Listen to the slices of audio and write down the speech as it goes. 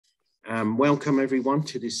Welcome everyone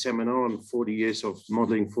to this seminar on 40 years of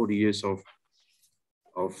modeling, 40 years of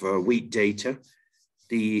wheat data.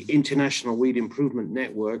 The International Wheat Improvement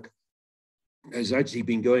Network has actually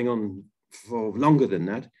been going on for longer than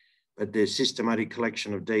that, but the systematic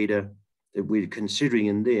collection of data that we're considering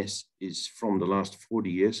in this is from the last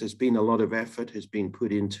 40 years. There's been a lot of effort has been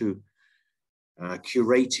put into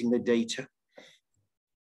curating the data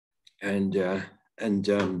and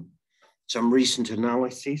some recent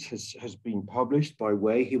analysis has been published by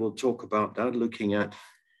Wei. He will talk about that, looking at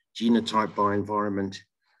genotype by environment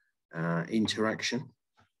interaction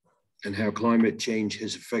and how climate change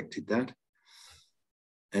has affected that.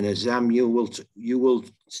 And Azam, you will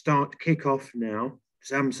kick off now.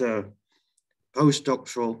 Azam's a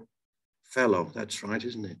postdoctoral fellow, that's right,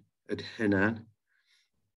 isn't it, at Henan?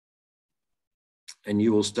 And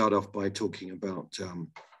you will start off by talking about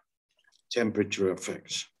temperature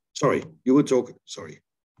effects. Sorry, you will talk, sorry,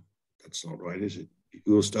 that's not right, is it?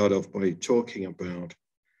 You will start off by talking about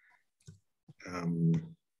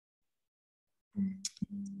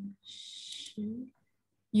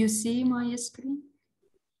You see my screen?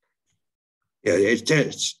 Yeah,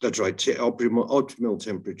 that's right, optimal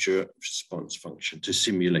temperature response function to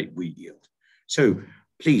simulate wheat yield. So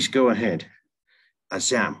please go ahead,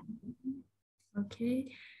 Azam.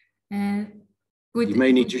 Okay. Good. You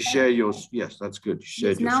may need to share yours. Yes, that's good.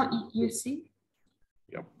 Yes, now you see?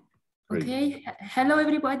 Yep. Okay. Hello,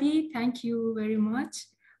 everybody. Thank you very much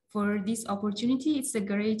for this opportunity. It's a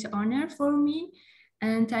great honor for me.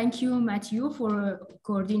 And thank you, Matthew, for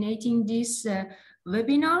coordinating this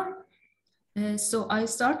webinar. So I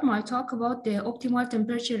start my talk about the optimal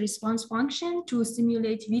temperature response function to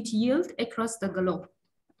simulate wheat yield across the globe.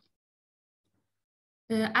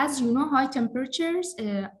 As you know, high temperatures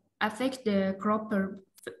affect the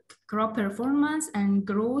crop performance and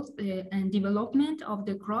growth and development of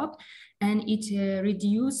the crop, and it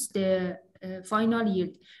reduces the final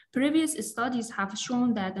yield. Previous studies have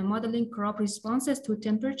shown that the modeling crop responses to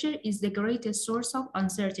temperature is the greatest source of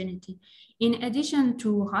uncertainty. In addition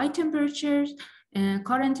to high temperatures,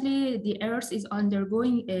 currently the Earth is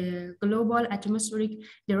undergoing a global atmospheric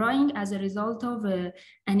drying as a result of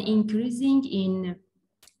an increasing in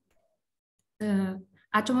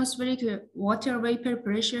atmospheric water vapor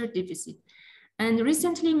pressure deficit. And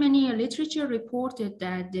recently, many literature reported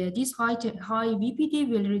that this high VPD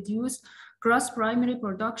will reduce cross-primary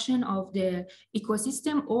production of the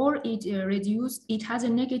ecosystem, or it has a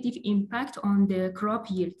negative impact on the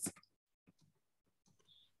crop yields.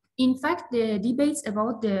 In fact, the debates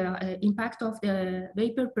about the impact of the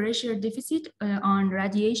vapor pressure deficit on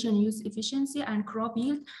radiation use efficiency and crop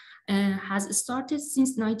yield has started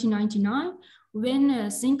since 1999, when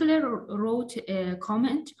Sinclair wrote a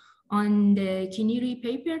comment on the Kinneary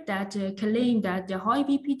paper that claimed that the high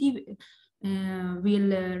VPD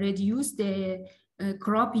will reduce the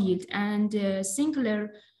crop yield. And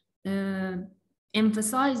Sinclair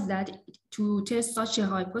emphasized that to test such a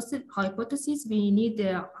hypothesis, we need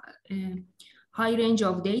a high range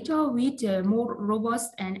of data with a more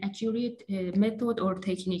robust and accurate method or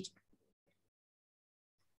technique.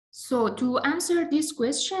 So to answer these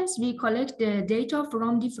questions, we collect the data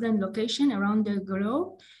from different locations around the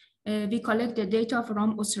globe. We collect the data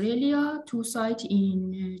from Australia, 2 sites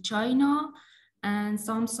in China, and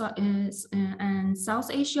some and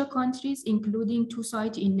South Asia countries, including 2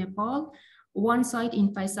 sites in Nepal, 1 site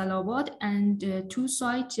in Faisalabad, and 2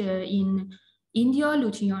 sites in India,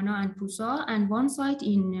 Ludhiana and Pusa, and 1 site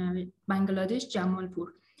in Bangladesh,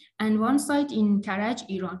 Jamalpur, and 1 site in Karaj,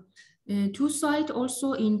 Iran. 2 sites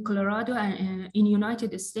also in Colorado and in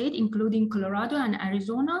United States, including Colorado and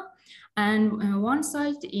Arizona, and 1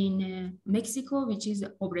 site in Mexico, which is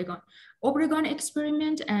Obregon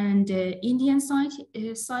experiment and Indian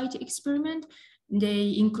site experiment.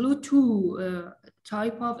 They include 2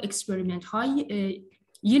 types of experiment: high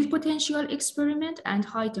yield potential experiment and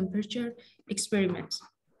high temperature experiments.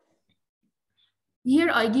 Here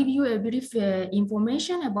I give you a brief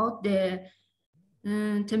information about the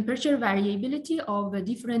temperature variability of a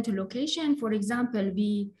different location. For example,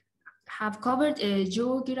 we have covered a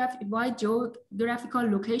wide geographical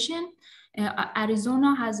location.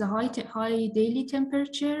 Arizona has a high daily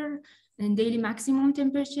temperature and daily maximum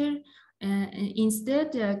temperature.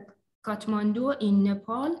 Instead, Kathmandu in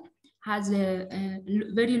Nepal has a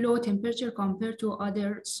very low temperature compared to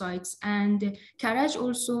other sites. And Karaj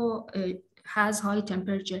also has high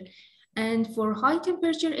temperature. And for high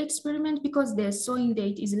temperature experiment, because the sowing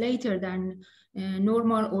date is later than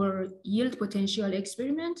normal or yield potential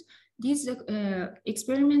experiment, these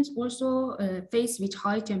experiments also face with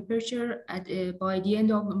high temperature by the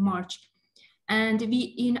end of March. And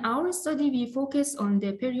in our study, we focus on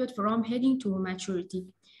the period from heading to maturity.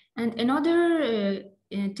 And another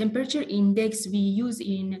temperature index we use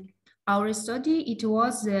in our study, it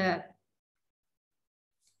was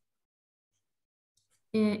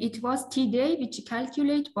T-day, which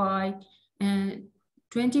calculate by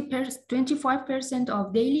 25%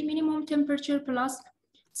 of daily minimum temperature plus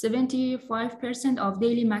 75% of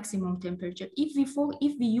daily maximum temperature. If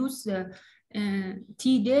we use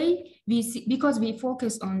T-day, because we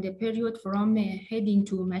focus on the period from heading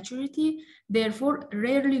to maturity, therefore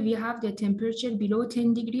rarely we have the temperature below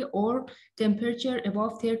 10 degree or temperature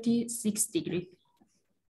above 36 degree.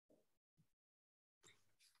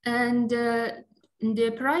 And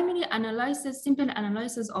the primary analysis, simple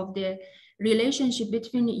analysis of the relationship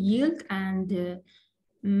between yield and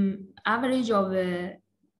average of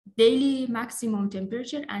daily maximum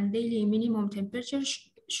temperature and daily minimum temperature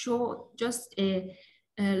show just a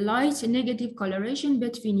light negative correlation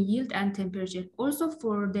between yield and temperature. Also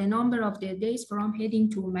for the number of the days from heading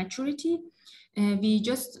to maturity, we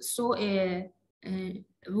just saw a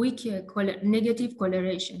weak negative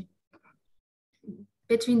correlation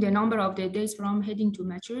between the number of the days from heading to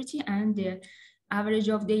maturity and the average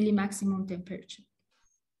of daily maximum temperature.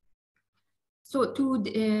 So to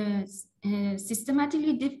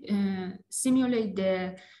systematically simulate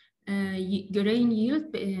the grain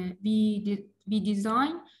yield, we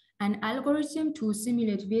design an algorithm to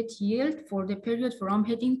simulate wheat yield for the period from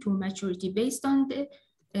heading to maturity based on the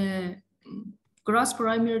gross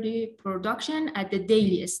primary production at the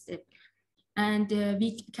daily step. And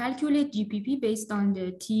we calculate GPP based on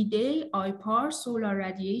the T-day, IPAR, solar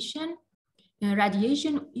radiation,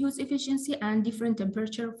 radiation use efficiency, and different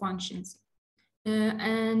temperature functions.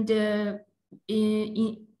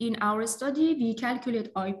 In our study, we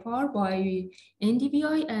calculate IPAR by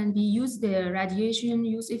NDVI, and we use the radiation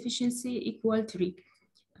use efficiency equal 3.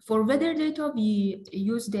 For weather data, we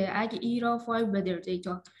use the Ag-ERA 5 weather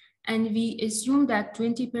data, and we assume that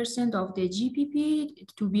 20% of the GPP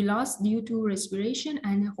to be lost due to respiration,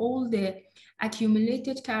 and all the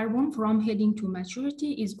accumulated carbon from heading to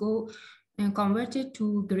maturity is converted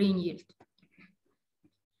to grain yield.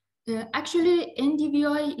 Actually,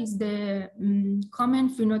 NDVI is the common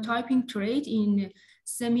phenotyping trait in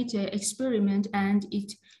CIMMYT experiment, and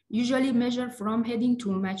it usually measures from heading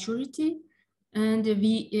to maturity. And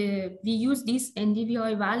we use these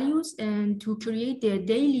NDVI values, and to create the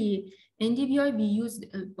daily NDVI, we use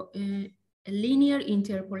a linear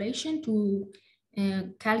interpolation to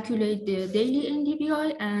calculate the daily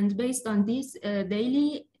NDVI. And based on these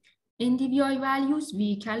daily NDVI values,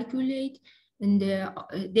 we calculate the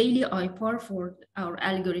daily IPAR for our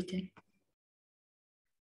algorithm.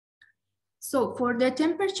 So for the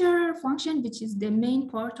temperature function, which is the main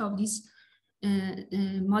part of this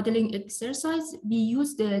modeling exercise, we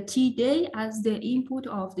use the T-day as the input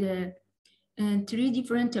of the 3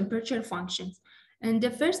 different temperature functions. And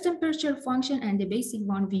the first temperature function, and the basic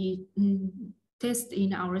one we test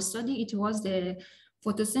in our study, it was the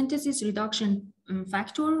photosynthesis reduction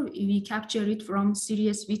factor. We capture it from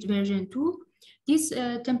series with version 2. This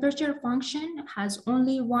temperature function has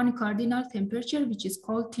only one cardinal temperature, which is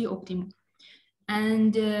called T optimum.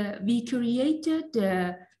 And we created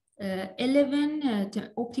 11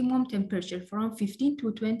 optimum temperature from 15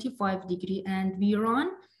 to 25 degree, and we run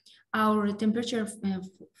our temperature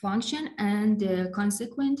function and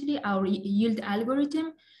consequently our yield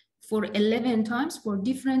algorithm for 11 times for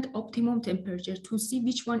different optimum temperature to see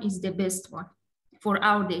which one is the best one for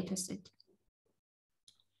our data set.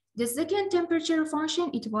 The second temperature function,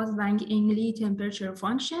 it was Wang-Engli temperature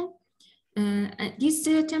function. This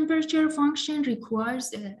temperature function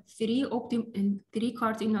requires 3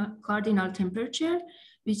 cardinal temperature,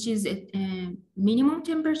 which is minimum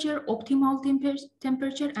temperature, optimal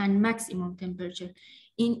temperature, and maximum temperature.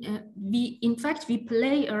 In fact, we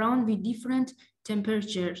play around with different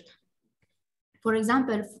temperatures. For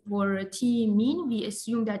example, for T mean, we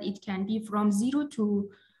assume that it can be from 0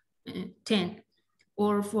 to 10.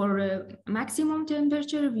 Or for maximum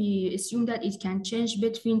temperature, we assume that it can change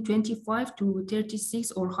between 25 to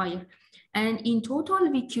 36 or higher. And in total,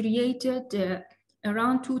 we created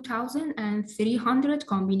around 2,300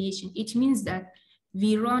 combinations. It means that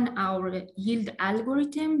we run our yield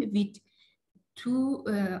algorithm with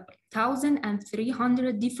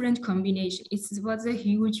 2,300 different combinations. It was a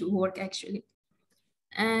huge work, actually.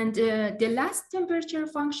 And the last temperature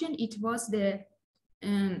function, it was the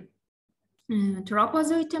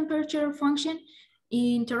trapezoid temperature function.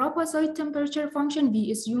 In trapezoid temperature function,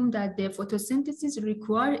 we assume that the photosynthesis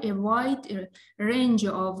require a wide range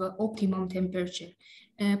of optimum temperature.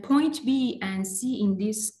 Point B and C in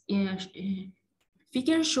this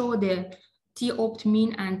figure show the T-opt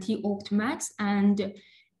mean and T-opt max, and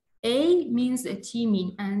A means a T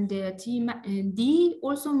mean, and D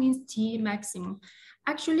also means T maximum.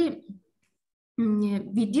 Actually,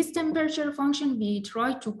 with this temperature function, we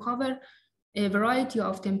try to cover a variety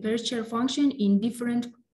of temperature function in different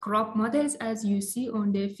crop models, as you see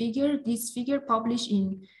on the figure. This figure published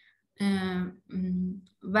in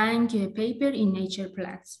Wang paper in Nature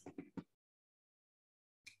Plants.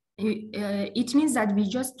 It means that we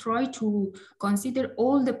just try to consider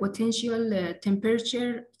all the potential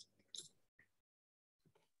temperature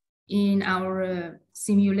in our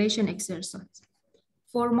simulation exercise.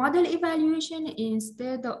 For model evaluation,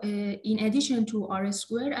 instead of, in addition to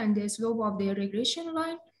R² and the slope of the regression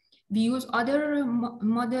line, we use other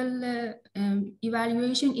model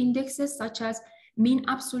evaluation indexes such as mean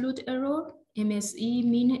absolute error, MSE,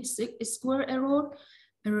 mean square error,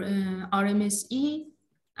 RMSE,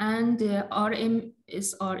 and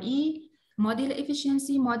RMSRE, model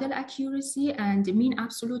efficiency, model accuracy, and mean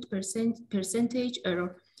absolute percentage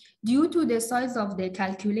error. Due to the size of the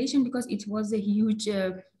calculation, because it was a huge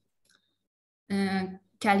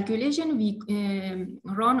calculation, we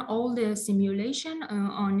run all the simulation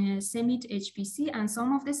on CIMMYT-HPC, and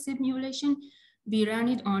some of the simulation, we ran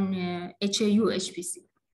it on HAU-HPC.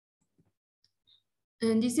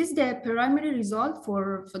 And this is the primary result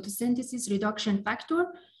for photosynthesis reduction factor.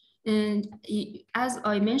 And as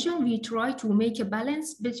I mentioned, we try to make a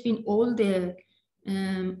balance between all the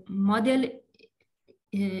model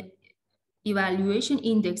evaluation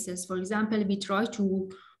indexes. For example, we try to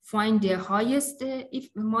find the highest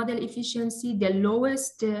model efficiency, the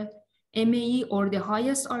lowest MAE, or the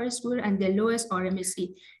highest R², and the lowest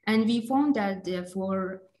RMSE. And we found that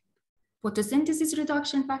for photosynthesis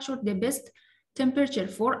reduction factor, the best temperature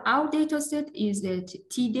for our data set is that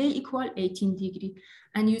T-day equal 18 degree.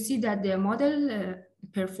 And you see that the model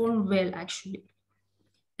performed well, actually.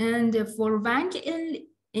 And for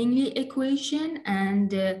Wang-Engley equation and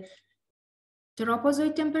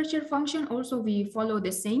trapezoid temperature function, also we follow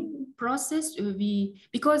the same process.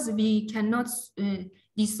 Because we cannot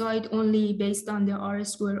decide only based on the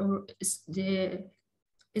R² or the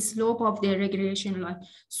slope of the regression line.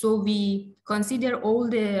 So we consider all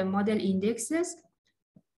the model indexes.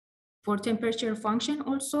 For temperature function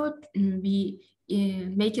also, we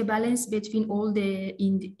make a balance between all the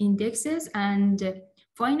indexes, and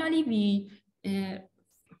finally we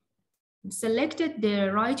selected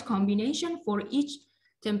the right combination for each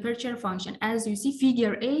temperature function. As you see,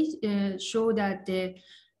 figure 8 show that the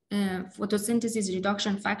photosynthesis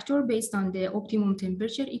reduction factor based on the optimum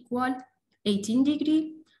temperature equal 18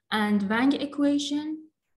 degree, and Wang equation,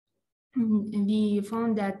 we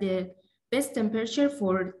found that the best temperature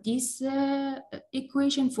for this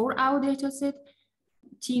equation for our data set,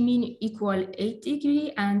 T mean equal 8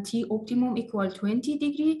 degree, and T optimum equal 20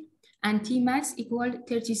 degree, and T max equal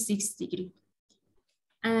 36 degree.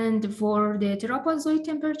 And for the trapezoid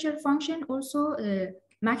temperature function, also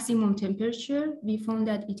maximum temperature, we found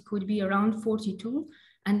that it could be around 42,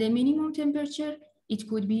 and the minimum temperature, it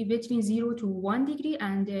could be between 0 to 1 degree,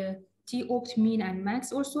 and the T-opt mean and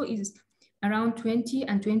max also is around 20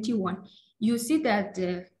 and 21. You see that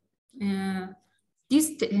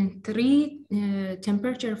these three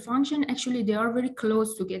temperature function, actually, they are very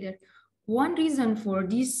close together. One reason for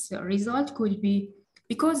this result could be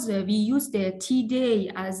because we use the T-day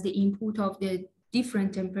as the input of the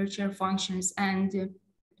different temperature functions, and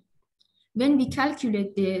when we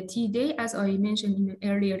calculate the T-day, as I mentioned in the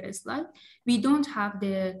earlier slide, we don't have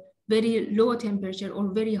the very low temperature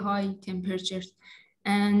or very high temperatures.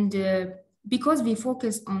 And because we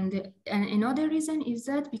focus on the, and another reason is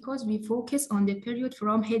that because we focus on the period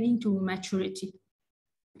from heading to maturity.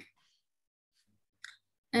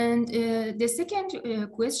 And the second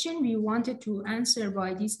question we wanted to answer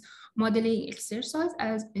by this modeling exercise,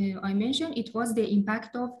 as I mentioned, it was the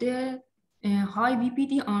impact of the high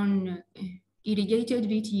VPD on irrigated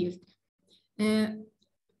wheat yield.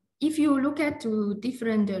 If you look at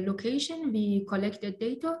different locations, we collected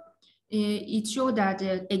data. It showed that,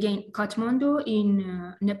 again, Kathmandu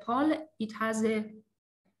in Nepal, it has a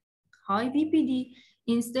high VPD.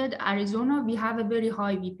 Instead, Arizona, we have a very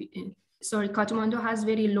high VPD. Sorry, Kathmandu has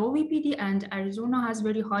very low VPD and Arizona has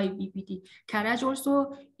very high VPD. Karaj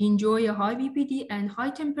also enjoy a high VPD and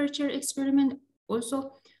high temperature experiment.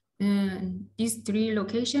 Also, these three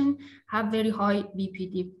locations have very high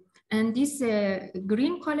VPD. And this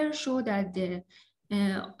green color show that the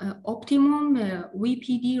optimum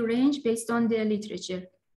VPD range based on the literature.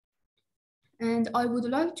 And I would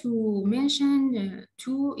like to mention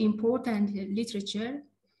two important literature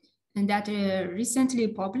and that recently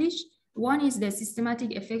published. One is the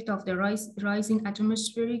systematic effect of the rising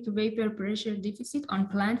atmospheric vapor pressure deficit on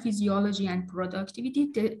plant physiology and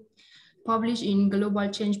productivity, published in Global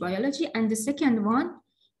Change Biology. And the second one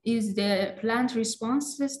is the plant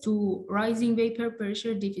responses to rising vapor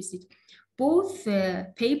pressure deficit. Both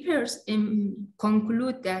papers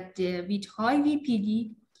conclude that with high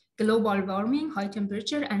VPD, global warming, high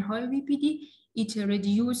temperature, and high VPD, it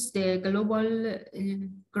reduces the global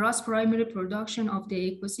gross primary production of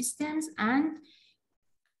the ecosystems, and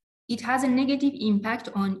it has a negative impact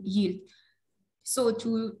on yield. So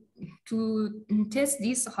to test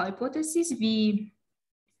this hypothesis, we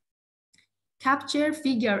capture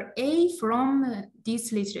figure A from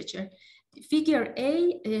this literature. Figure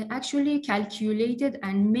A actually calculated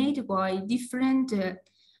and made by different,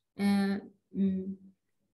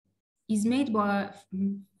 is made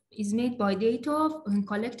by data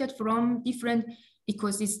collected from different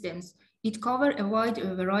ecosystems. It covers a wide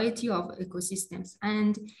variety of ecosystems.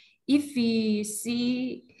 And if we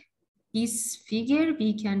see this figure,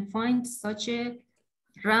 we can find such a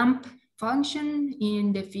ramp function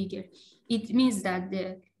in the figure. It means that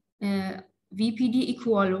the VPD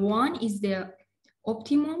equal 1 is the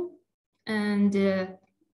optimum, and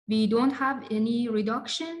we don't have any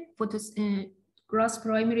reduction for the gross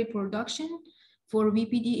primary production for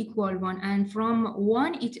VPD equal 1. And from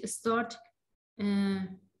 1, it starts the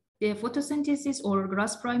photosynthesis or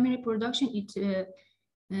gross primary production, it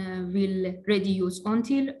will reduce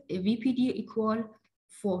until VPD equal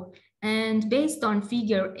 4. And based on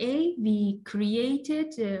figure A, we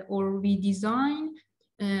created or we designed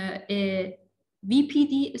a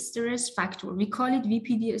VPD stress factor. We call it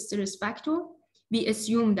VPD stress factor. We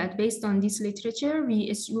assume that based on this literature, we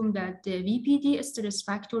assume that the VPD stress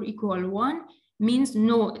factor equal 1 means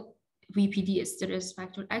no VPD stress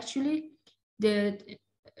factor. Actually, the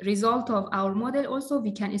result of our model also,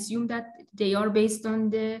 we can assume that they are based on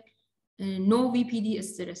the no VPD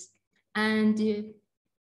stress. And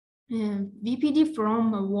VPD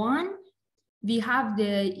from 1, we have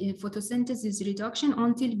the photosynthesis reduction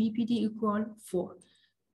until VPD equal 4.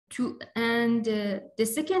 And the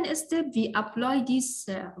second step, we apply this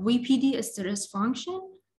VPD stress function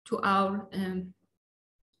to our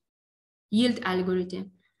yield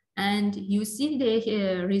algorithm. And you see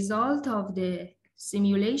the result of the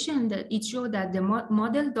simulation that it showed that the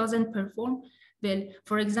model doesn't perform well.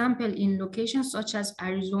 For example, in locations such as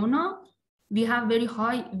Arizona, we have very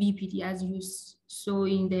high VPD, as you saw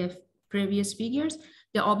in the previous figures.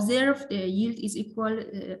 The observed yield is equal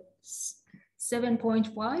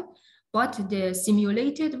 7.5, but the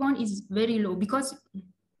simulated one is very low because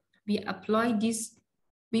we apply this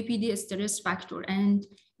VPD stress factor, and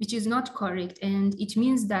which is not correct. And it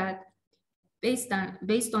means that based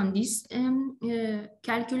on this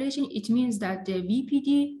calculation, it means that the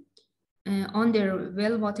VPD under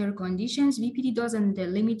well water conditions, VPD doesn't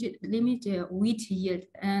limit wheat yield.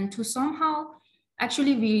 And to somehow,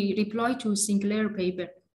 actually we reply to Sinclair paper,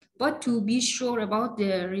 but to be sure about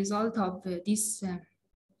the result of this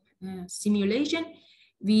simulation,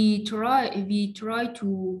 we try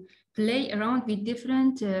to play around with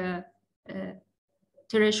different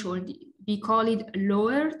threshold. We call it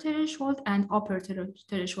lower threshold and upper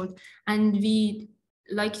threshold. And we,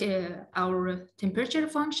 like our temperature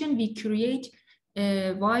function, we create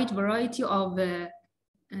a wide variety of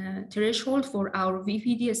threshold for our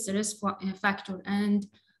VPD stress factor. And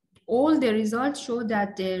all the results show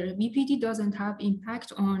that the VPD doesn't have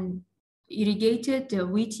impact on irrigated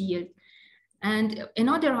wheat yield. And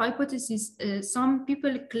another hypothesis, some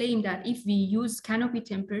people claim that if we use canopy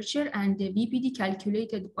temperature and the VPD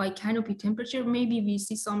calculated by canopy temperature, maybe we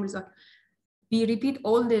see some result. We repeat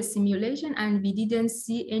all the simulation and we didn't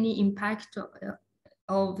see any impact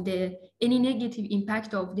of any negative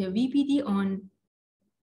impact of the VPD on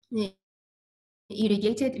the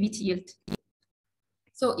irrigated wheat yield.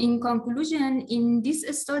 So in conclusion, in this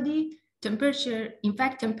study, temperature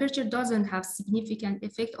doesn't have significant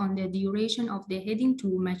effect on the duration of the heading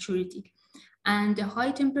to maturity. And the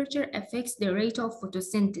high temperature affects the rate of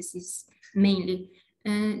photosynthesis mainly.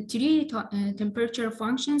 Three temperature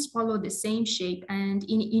functions follow the same shape, and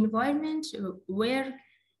in environment where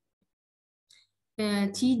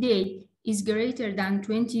T day is greater than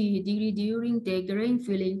 20 degrees during the grain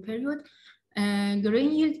filling period,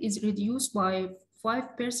 grain yield is reduced by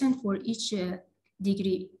 5% for each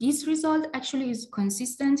degree. This result actually is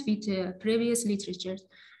consistent with previous literature,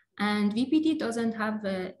 and VPD doesn't have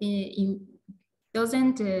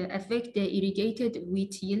doesn't affect the irrigated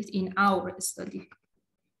wheat yield in our study.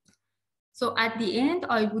 So at the end,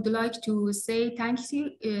 I would like to say thanks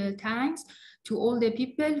to all the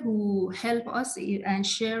people who help us and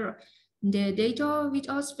share the data with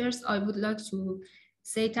us. First, I would like to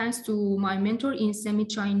say thanks to my mentor in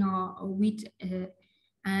CIMMYT-China with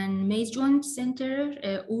and Maize Joint Center,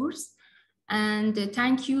 URSS. And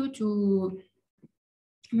thank you to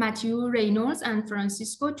Matthew Reynolds and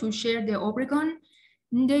Francisco to share the Oregon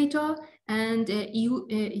data. And a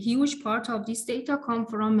huge part of this data come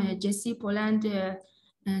from Jesse Poland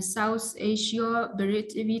South Asia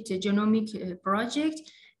Beret with Genomic Project.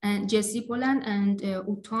 And Jesse Poland and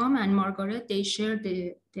Uttam and Margaret, they share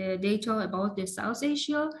the data about the South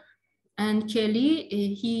Asia. And Kelly,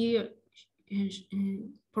 he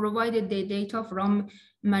provided the data from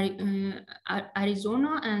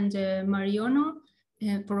Arizona, and Mariano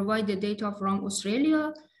provide the data from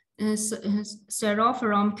Australia. Sarah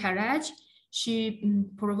from Karaj, she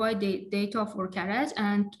provide the data for Karaj,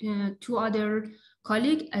 and two other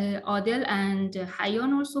colleagues, Adel and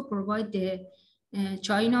Hayan, also provide the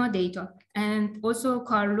China data. And also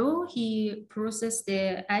Carlo, he processed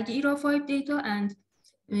the Ag-Era 5 data, and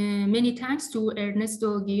many thanks to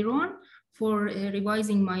Ernesto Giron for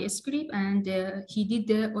revising my script, and he did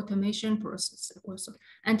the automation process also.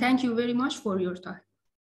 And thank you very much for your time.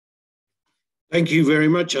 Thank you very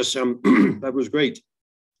much, Azam. That was great.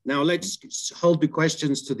 Now let's hold the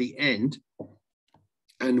questions to the end,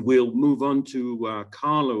 and we'll move on to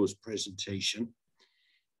Carlo's presentation.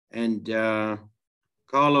 And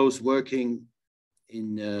Carlo's working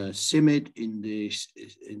in CIMMYT in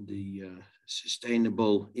the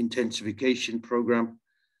Sustainable Intensification Program,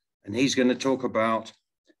 and he's going to talk about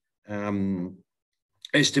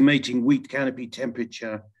estimating wheat canopy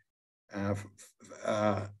temperature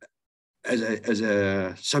as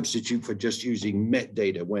a substitute for just using MET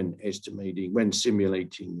data when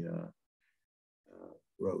simulating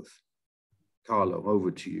growth. Carlo,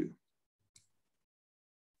 over to you.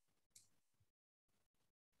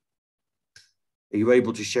 Are you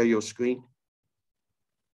able to share your screen?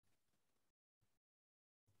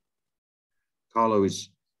 Carlo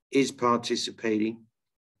is participating.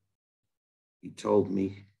 He told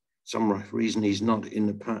me some reason he's not in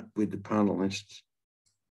the with the panelists.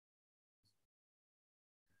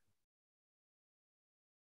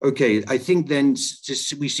 Okay, I think then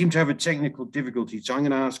we seem to have a technical difficulty, so I'm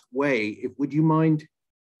going to ask Wei, would you mind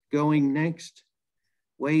going next?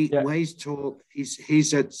 Wei's talk,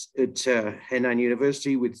 he's at Henan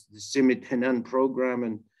University with the CIMMYT Henan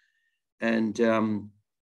program, and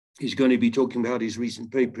he's going to be talking about his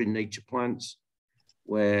recent paper in Nature Plants,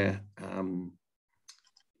 where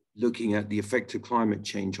looking at the effect of climate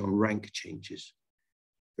change on rank changes,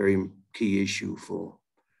 very key issue for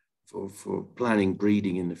planning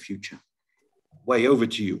breeding in the future. Wei, over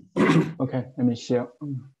to you. Okay, let me share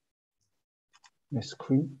the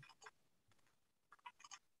screen.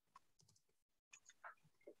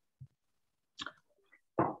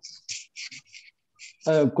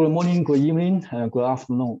 Good morning, good evening, good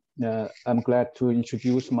afternoon. I'm glad to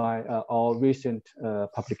introduce our recent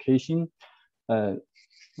publication in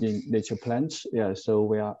Nature Plants. Yeah, so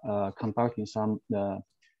we are conducting some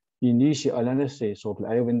initial analysis of the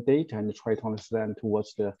relevant data and try to understand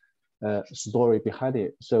what's the story behind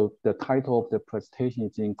it. So the title of the presentation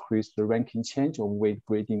is "Increase the Ranking Change of Wheat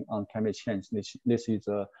Breeding on Climate Change." This is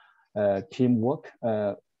a teamwork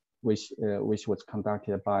which was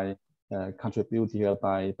conducted by contributed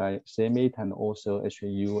by CIMMYT and also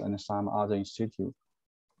HAU and some other institutes.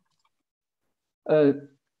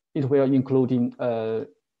 It will including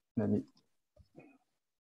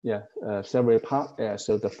several parts.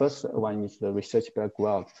 So the first one is the research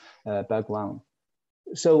background.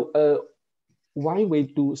 So why we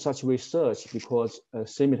do such research? Because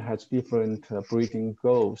CIMMYT has different breeding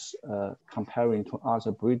goals comparing to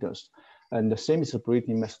other breeders. And the CIMMYT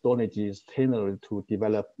breeding methodology is tailored to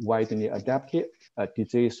develop widely adapted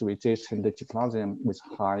disease-resistant germplasm with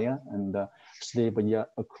higher and stable yield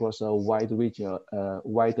across a wide range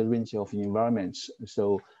of environments.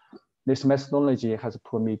 So this methodology has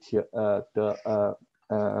permitted the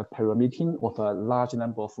permitting of a large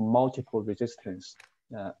number of multiple resistance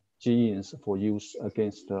genes for use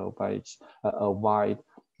against a wide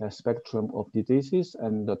spectrum of diseases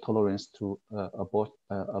and the tolerance to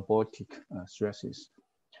abortic stresses.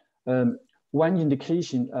 One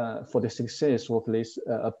indication for the success of this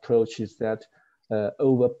approach is that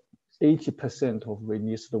over 80% of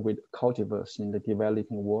released wheat cultivars in the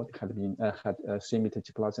developing world had CIMMYT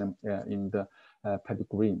germplasm in the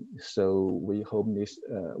pedigree. So we hope this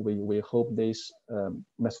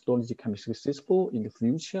methodology can be successful in the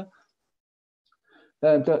future.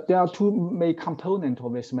 There are two main components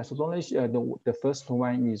of this methodology. The first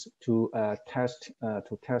one is to test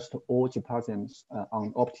all germplasms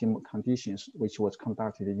on optimal conditions, which was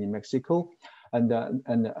conducted in Mexico, and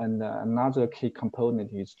another key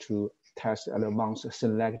component is to test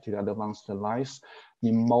selected advanced lice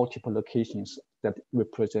in multiple locations that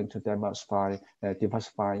represent diversified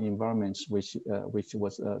environments, which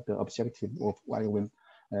was the objective of Wyoming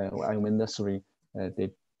nursery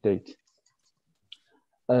date.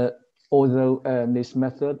 Although this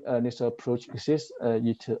method, this approach exists,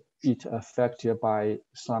 it affected by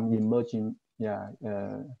some emerging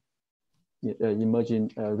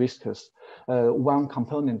risks. One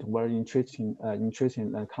component very interesting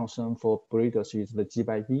concern for breeders is the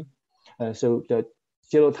GIE. So the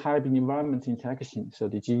genotype environment interaction. So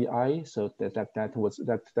the GI. So that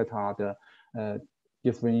are the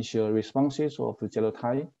differential responses of the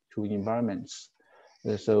genotype to environments.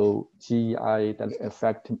 So GI that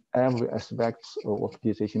affect every aspect of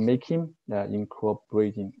decision making in crop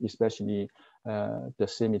breeding, especially the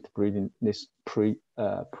CIMMYT breeding, this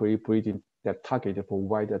pre-breeding that targeted for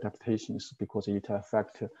wide adaptations, because it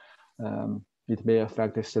may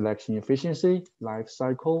affect the selection efficiency, life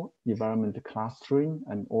cycle, environment clustering,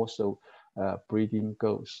 and also breeding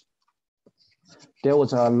goals. There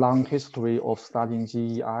was a long history of studying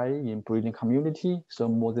GEI in breeding community, so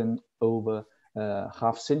more than over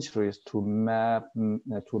half centuries to map,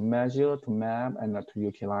 to measure, to map, and to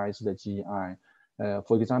utilize the GEI.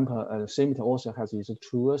 For example, CIMMYT also has its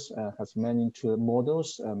tools, has many tool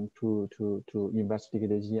models to investigate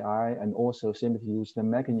the GI, and also CIMMYT used the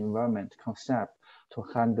mega environment concept to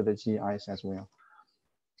handle the GIs as well.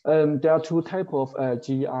 There are two types of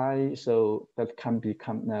GI, so that can be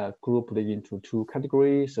grouped into two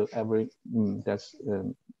categories. So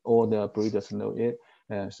all the breeders know it.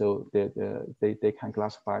 So they can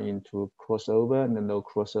classify into crossover and no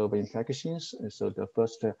crossover interactions. So the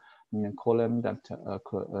first column that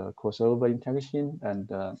crossover interaction, and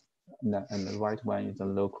the right one is a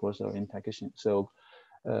low crossover interaction. So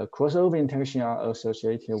crossover interaction are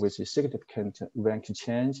associated with a significant rank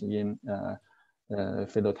change in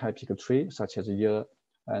phenotypic trait, such as year,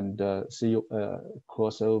 and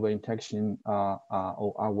crossover interaction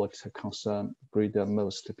are what concern breeder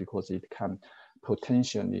most, because it can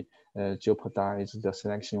potentially jeopardize the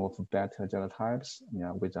selection of better genotypes,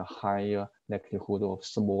 with a higher likelihood of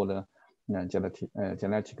smaller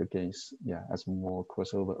genetic gains, as more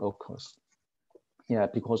crossover occurs.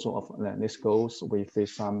 Because of these goals, we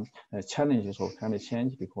face some challenges of climate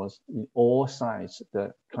change, because in all sides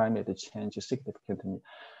the climate change significantly,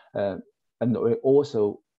 and we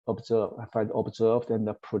also observed and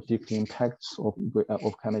predict impacts of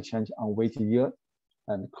climate change on weight yield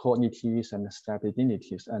and quantities and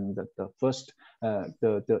stabilities. And the first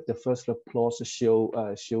plots show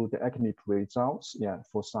the academic results.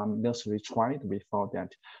 For some nursery trials, we found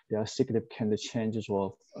that there are significant changes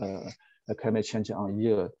of climate change on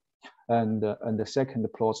yield. And the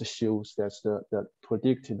second plot shows that the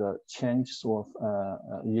predicted changes of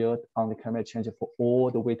yield on the climate change for all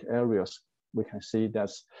the weight areas. We can see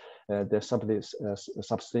that there's a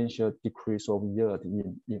substantial decrease of yield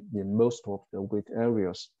in most of the weight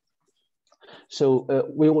areas. So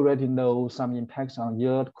we already know some impacts on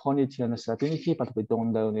yield, quantity, and stability, but we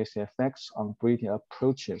don't know these effects on breeding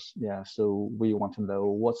approaches. So we want to know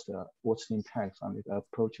what's the impact on the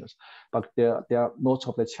approaches. But there are lots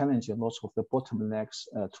of the challenges, lots of the bottlenecks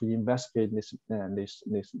to investigate these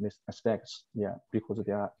aspects. Because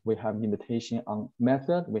we have limitation on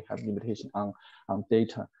method, we have limitation on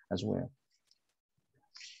data as well.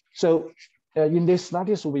 So in these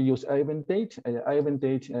studies, we use IWIN-DATE.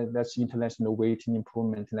 IWIN-DATE, that's International Weighting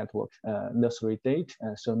Improvement Network nursery date.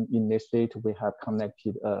 So in this date, we have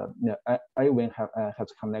connected, IWIN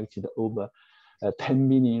has connected over 10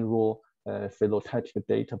 million raw phenotypic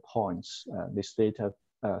data points. This data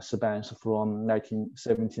spans from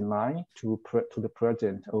 1979 to the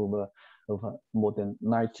present over more than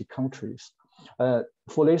 90 countries.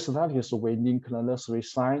 For these studies, we link the nursery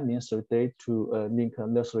science nursery data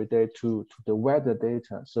to the weather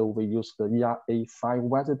data. So we use the ERA5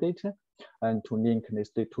 weather data and to link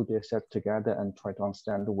this two data sets together and try to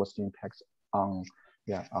understand what's the impact on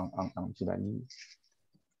GIE.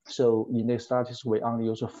 So in these studies, we only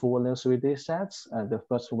use 4 nursery data sets. The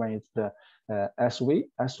first one is the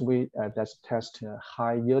SW. That's test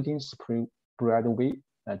high yielding spring bred wheat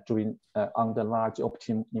during under large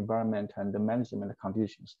optimum environment and management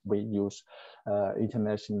conditions. We use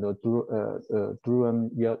international durum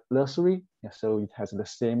nursery. So it has the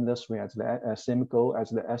same nursery as the same goal as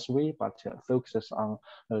the SW, but focuses on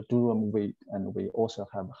durum wheat. And we also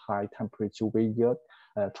have high temperature wheat yield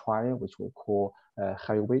trial, which we call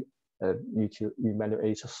high wheat. Need to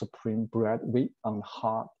evaluate spring bred wheat on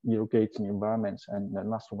hard irrigating environments. And the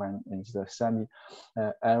last one is the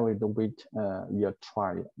semi-arid wheat yield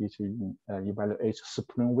trial. Need to evaluate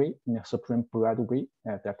spring wheat, spring bred wheat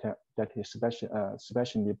that is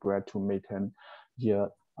specially bred to maintain yield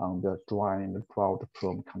on the dry and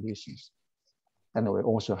drought-prone conditions. And we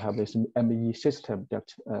also have this ME system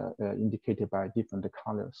that indicated by different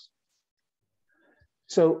colors.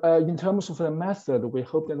 So in terms of the method, we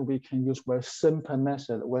hope that we can use very simple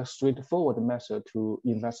method, very straightforward method to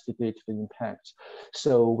investigate the impact.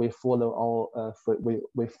 So we follow our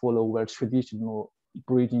we follow very traditional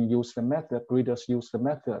breeding breeders use the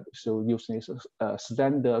method. So using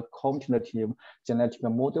standard quantitative genetic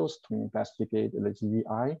models to investigate the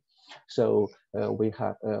GEI. So we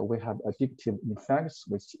have addictive effects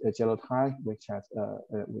with genotype, which has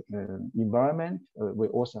environment. We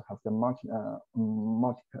also have the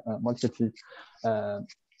multitude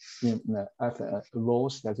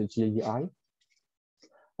roles as a GEI.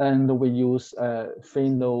 And we use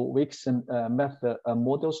Fano-Wixon method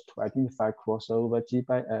models to identify crossover G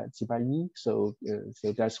by E. So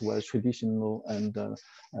that's where traditional and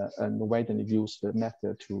widely used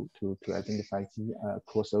method to identify G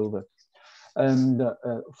crossover. And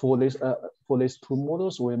for these two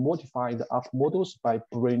models, we modify the up models by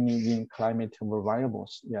bringing in climate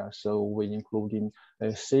variables. Yeah, so we including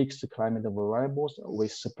 6 climate variables. We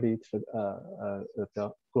split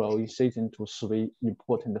the growing season to 3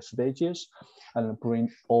 important stages, and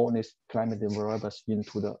bring all these climate variables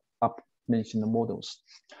into the up mentioned models.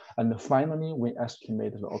 And finally, we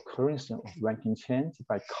estimate the occurrence of ranking change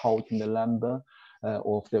by counting the number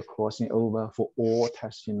of the crossing over for all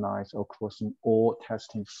testing lines or crossing all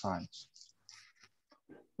testing sites.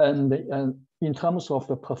 And in terms of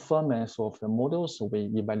the performance of the models,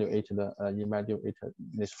 we evaluated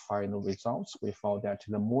these final results. We found that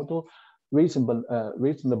the model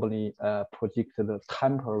reasonably predicted the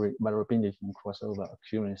temporary variability in crossover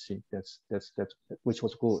accuracy. Which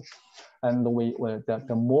was good. And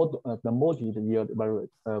the model yield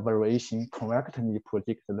variation correctly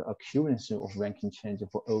predicted the accuracy of ranking change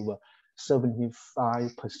for over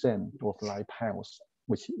 75% of live pairs,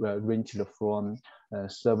 which ranged from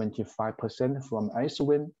 75% from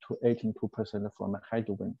ice-wind to 82% from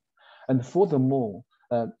headwind. And furthermore,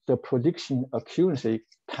 the prediction accuracy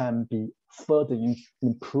can be further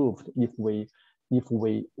improved if we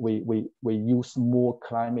use more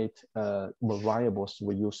climate variables,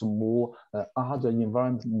 we use more other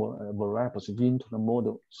environment variables into the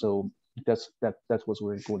model. So that was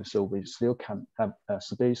really good. So we still can have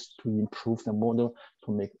space to improve the model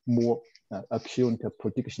to make more accurate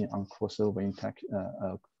prediction on crossover impact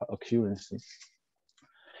accuracy.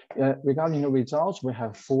 Regarding the results, we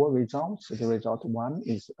have 4 results. The result 1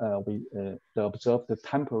 is we observed the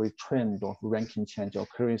temporary trend of ranking change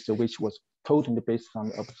occurrence, which was totally based on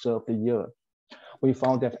the observed year. We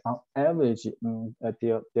found that on average,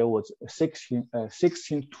 there was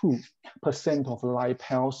 62% of live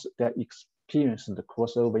pairs that experienced the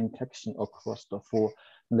crossover infection across the 4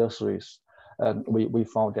 nurseries. We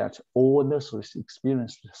found that all nurseries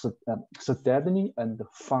experienced steadily and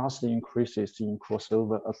fast increases in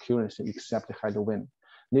crossover accuracy except headwind.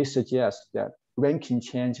 This suggests that ranking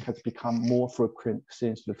change has become more frequent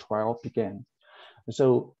since the trial began.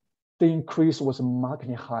 So the increase was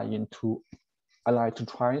markedly high in 2 allied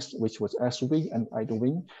trials, which was SW and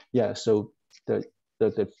IDWIN. Yeah, so the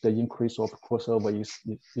increase of crossover is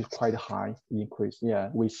quite high increase.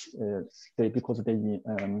 Yeah, which because they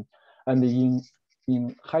and in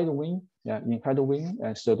headwind,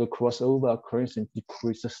 so the crossover occurrence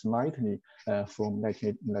decreased slightly from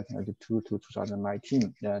 1992 to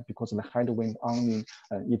 2019. Because the headwind only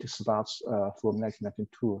it starts from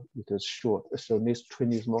 1992. It is short, so this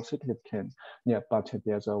trend is more significant. Yeah, but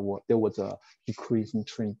there was a decreasing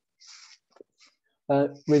trend.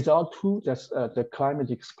 Result 2, that's the climate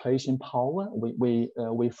expansion power. We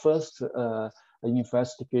first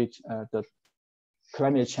investigate the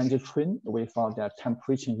climate change trend. We found that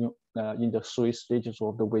temperature in the 3 stages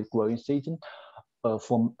of the wheat growing season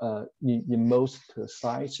in most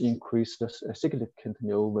sites increased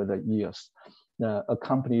significantly over the years,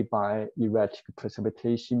 accompanied by erratic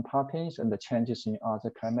precipitation patterns and the changes in other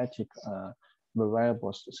climatic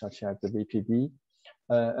variables such as the VPD.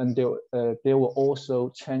 And there were also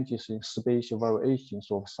changes in spatial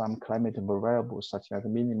variations of some climate variables, such as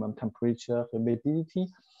minimum temperature, humidity,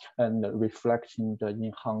 and reflecting the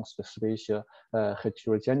enhanced spatial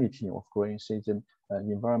heterogeneity of growing season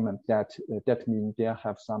environment. That means there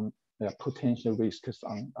have some potential risks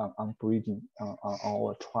on breeding on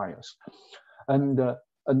our trials. And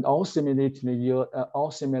all simulated yield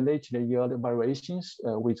variations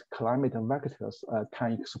with climate vectors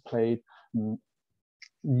can explain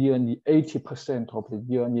nearly 80% of the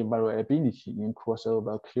yearly variability in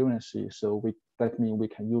crossover accuracy. So that means we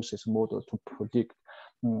can use this model to predict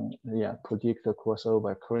the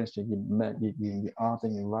crossover accuracy in the other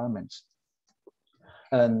environments.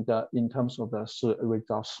 And in terms of the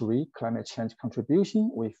result 3, climate change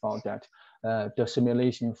contribution, we found that the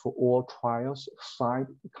simulation for all trials side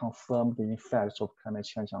confirmed the effects of climate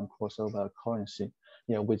change on crossover accuracy,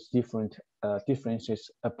 with different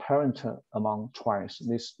differences apparent among trials.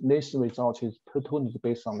 This result is totally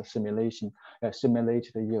based on the simulation,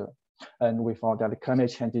 simulated year. And we found that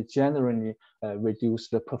climate change generally reduced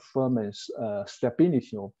the performance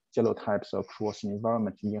stability of genotypes across the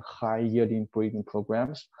environment in high-yielding breeding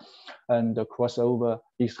programs. And the crossover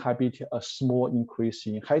exhibited a small increase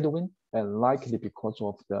in headwind, and likely because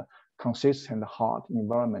of the consistent hot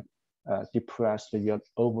environment depressed the yield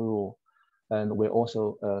overall. And we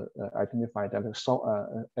also identified that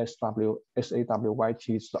SAWYT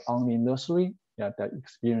is the only nursery that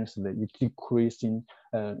experienced the decreasing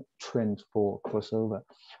trend for crossover.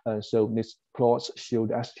 So these plots show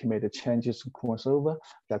the estimated changes in crossover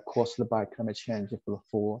that caused by climate change for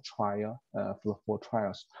the 4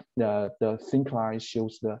 trials. The thin line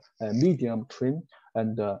shows the medium trend,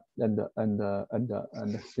 and the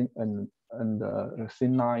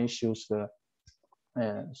thin line shows the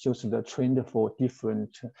trend for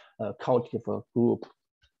different cultivar group.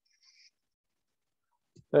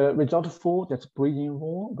 Result 4, that's breeding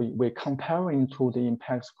rule. We're comparing to the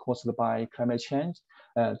impacts caused by climate change.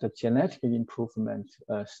 The genetic improvement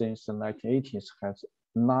since the 1980s has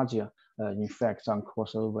larger effects on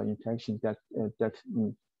crossover interaction.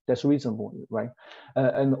 That's reasonable, right?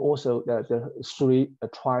 And also the 3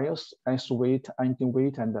 trials, SWAIT,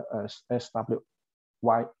 anti-weight, and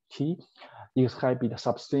SWYT, exhibit a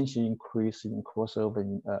substantial increase in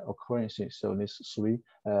crossover occurrences. So these three,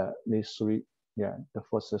 the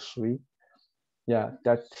first 3,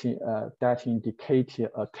 that indicated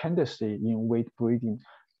a tendency in weight breeding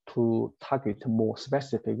to target more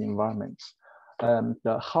specific environments.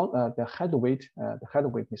 The head weight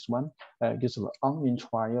is one. This is an online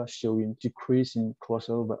trial showing decreasing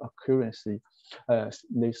crossover accuracy.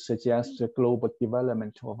 This suggests the global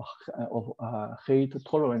development of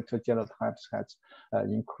heat-tolerant genotypes has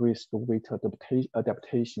increased weight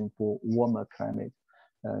adaptation for warmer climate.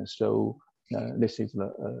 So this is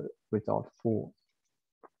the result 4.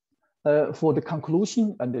 For the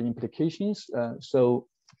conclusion and the implications, so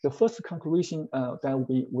the first conclusion that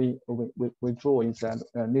we draw is that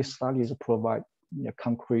these studies provide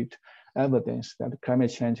concrete evidence that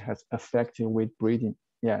climate change has affected weight breeding.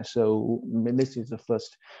 So this is the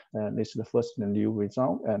first new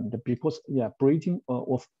result, and because breeding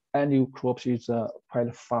of annual crops is quite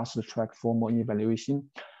a fast track for more evaluation.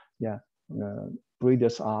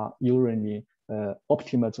 Breeders are usually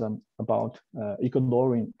optimism about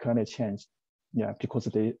ignoring climate change, because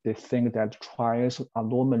they think that trials are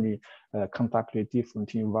normally conducted in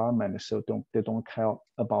different environments, so they don't care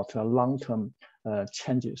about long-term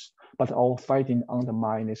changes. But our finding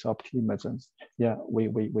undermine this optimism.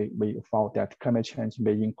 We found that climate change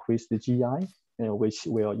may increase the GI, which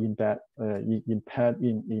will impacting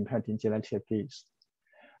genetic gains.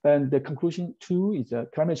 And the conclusion 2 is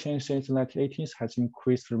that climate change since the 1980s has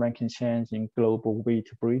increased the ranking change in global wheat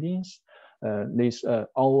breedings.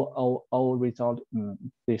 Our result,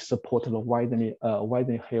 they support the widely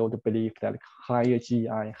held belief that higher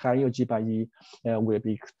GBE will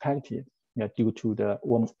be expected due to the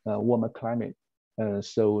warmer climate.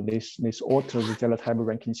 So this altered genotype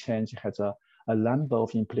ranking change has a number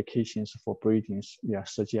of implications for breedings,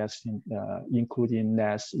 suggesting including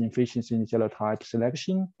less efficiency in genotype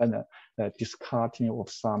selection and discarding of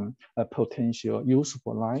some potential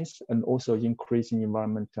useful lines, and also increasing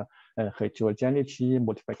environmental heterogeneity,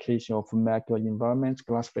 modification of microenvironment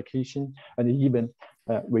classification, and even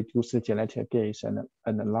reduce the genetic gains. And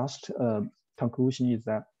the last conclusion is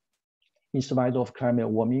that in spite of climate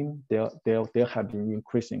warming, there have been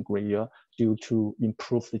increasing gray year due to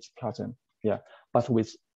improved germplasm. But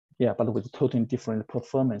with totally different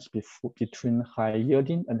performance between high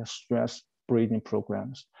yielding and stress breeding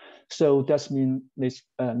programs. So that means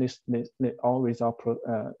all results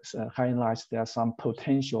highlights there are some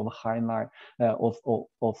potential highlight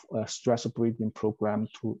of stress breeding program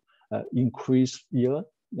to increase yield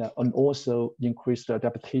and also increase the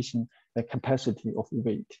adaptation capacity of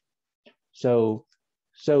weight. So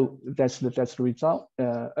that's the result,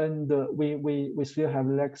 and we still have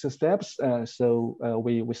next steps. So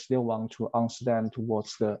we still want to understand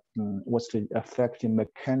what's the effective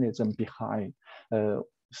mechanism behind.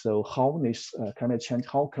 So how this climate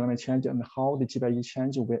change and how the GBIE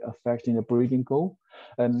change will affect in the breeding goal,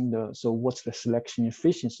 and so what's the selection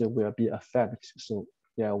efficiency will be affected. So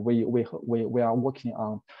yeah, we are working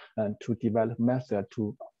on to develop method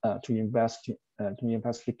to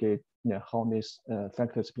investigate how these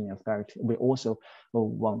factors being affected. We also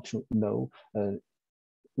want to know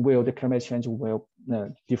will the climate change will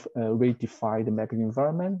redefine the macro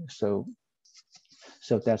environment. So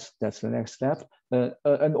that's the next step.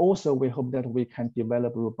 And also we hope that we can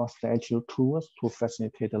develop robust agile tools to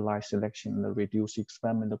facilitate the light selection and reduce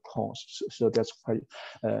experimental costs. So that's quite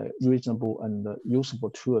reasonable and usable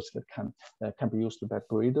tools that can be used by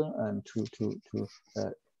breeder and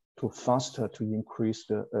to foster, to increase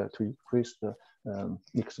the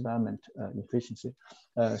experiment efficiency.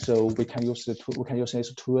 So we can use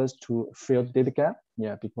these tools to fill data gap.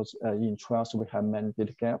 Yeah, because in trials we have many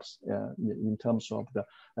data gaps in terms of the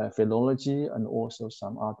phylology and also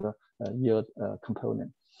some other yield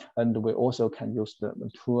component. And we also can use the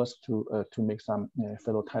tools to make some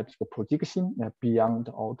phenotypic prediction beyond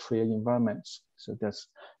our trail environments. So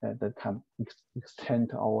that can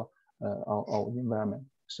extend our environment.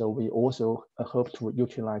 So we also hope to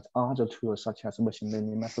utilize other tools such as machine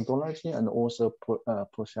learning methodology and also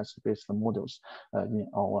process-based models in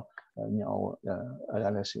our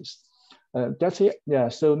analysis. That's it. Yeah.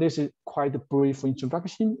 So this is quite a brief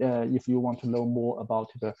introduction. If you want to know more about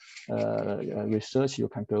the research, you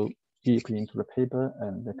can go deeply into the paper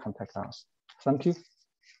and contact us. Thank you.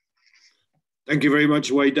 Thank you very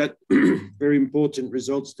much, Wei. That very important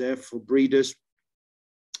results there for breeders.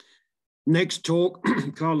 Next talk,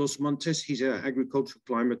 Carlo Montes. He's an agricultural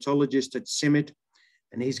climatologist at CIMMYT,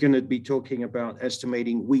 and he's going to be talking about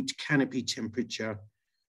estimating wheat canopy temperature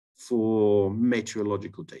for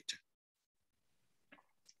meteorological data.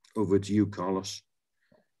 Over to you, Carlos.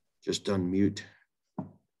 Just unmute.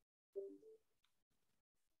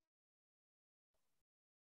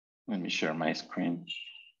 Let me share my screen.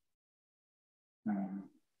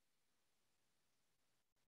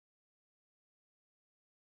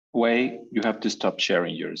 Wei, you have to stop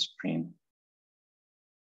sharing your screen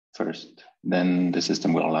first, then the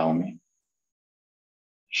system will allow me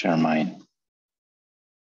share mine.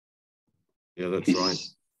 Yeah, that's right.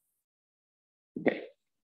 Okay.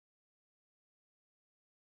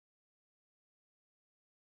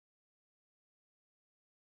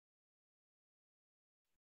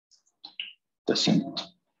 Doesn't.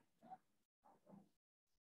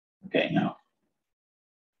 Okay, now.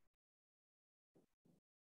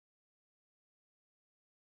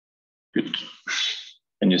 Good.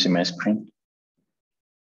 Can you see my screen?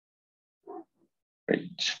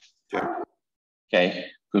 Great. Yeah. Okay.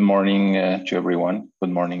 Good morning to everyone.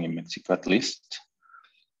 Good morning in Mexico, at least.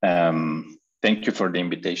 Thank you for the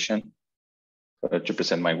invitation to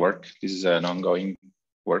present my work. This is an ongoing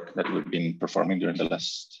work that we've been performing during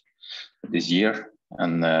this year,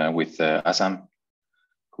 and with Azam,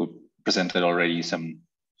 who presented already some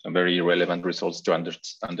very relevant results to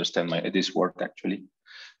understand this work actually,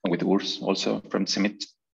 and with Urs also from CIMMYT.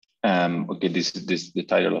 Okay, the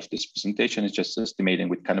title of this presentation is just estimating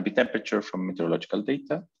with canopy temperature from meteorological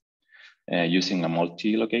data using a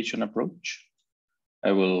multi-location approach.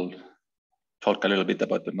 I will talk a little bit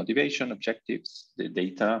about the motivation, objectives, the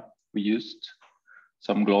data we used,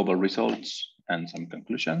 some global results, and some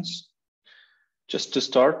conclusions. Just to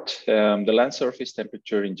start, the land surface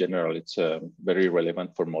temperature in general, it's very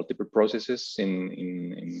relevant for multiple processes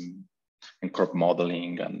in crop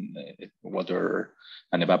modeling and water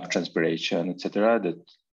and evapotranspiration, etc. The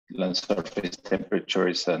land surface temperature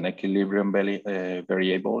is an equilibrium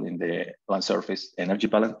variable in the land surface energy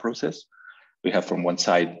balance process. We have from one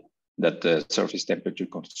side that the surface temperature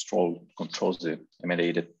controls the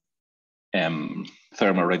emanated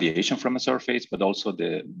thermal radiation from a surface, but also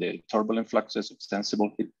the turbulent fluxes of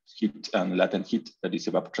sensible heat and latent heat, that is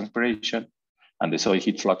evapotranspiration, and the soil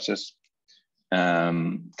heat fluxes.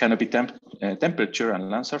 Canopy temperature and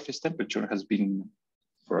land surface temperature has been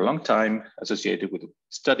for a long time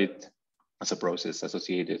studied as a process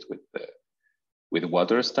associated with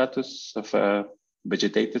water status of a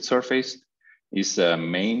vegetated surface. Is a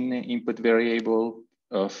main input variable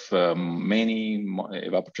many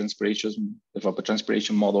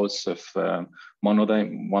evapotranspiration models of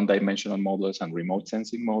one-dimensional models and remote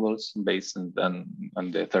sensing models based on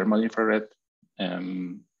the thermal infrared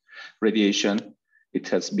radiation. It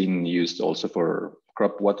has been used also for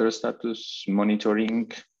crop water status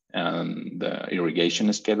monitoring and irrigation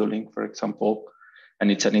scheduling, for example.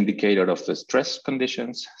 And it's an indicator of the stress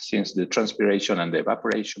conditions, since the transpiration and the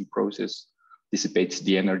evaporation process dissipates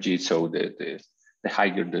the energy. So the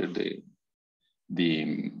higher the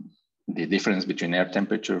difference between air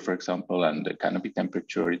temperature, for example, and the canopy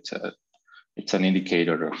temperature, it's an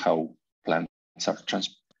indicator of how plants are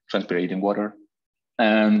transpirating water.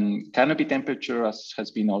 And canopy temperature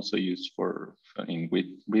has been also used in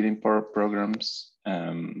breeding programs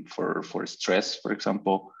for stress, for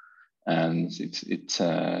example. And it's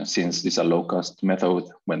since this is a low-cost method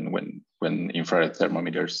when infrared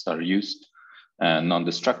thermometers are used,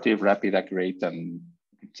 non-destructive, rapid, accurate, and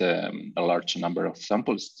it's a large number of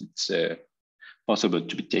samples, it's possible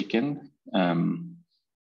to be taken. And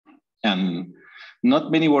not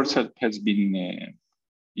many works has been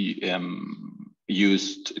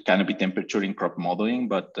used canopy temperature in crop modeling,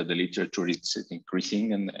 but the literature is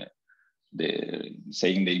increasing and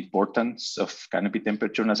saying the importance of canopy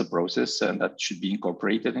temperature as a process, and that should be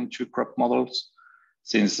incorporated into crop models.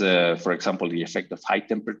 Since, for example, the effect of high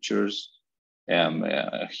temperatures,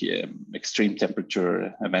 extreme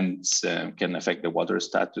temperature events can affect the water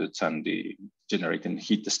status and the generating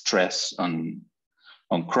heat stress on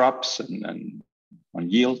crops and on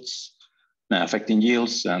yields, affecting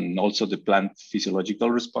yields, and also the plant physiological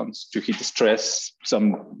response to heat stress.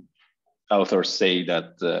 Some authors say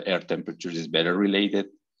that air temperature is better related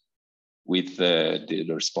with the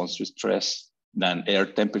response to stress than air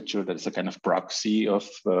temperature. That is a kind of proxy of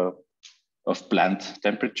plant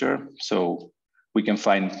temperature. So we can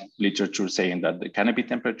find literature saying that the canopy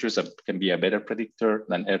temperatures can be a better predictor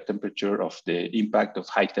than air temperature of the impact of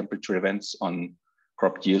high temperature events on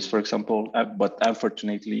crop yields, for example. But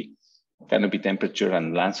unfortunately, canopy temperature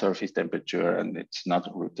and land surface temperature, and it's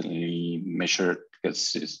not routinely measured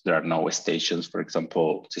because there are no stations, for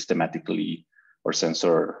example, systematically, or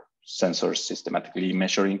sensors systematically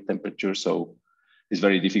measuring temperature. So it's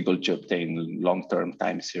very difficult to obtain long-term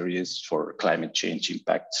time series for climate change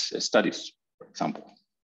impacts studies, for example.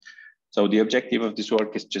 So the objective of this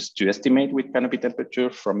work is just to estimate with canopy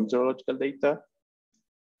temperature from meteorological data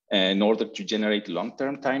in order to generate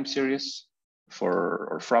long-term time series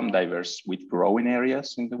from diverse wheat growing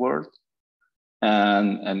areas in the world,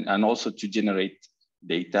 and also to generate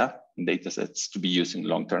data sets to be used in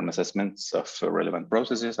long-term assessments of relevant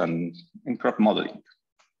processes and in crop modeling.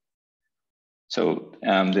 So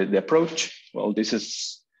the approach, well,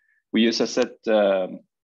 we use a set of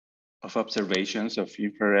observations of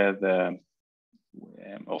infrared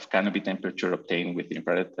of canopy temperature obtained with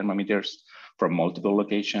infrared thermometers from multiple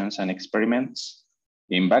locations and experiments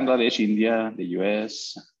in Bangladesh, India, the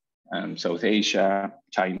US, South Asia,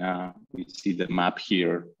 China. We see the map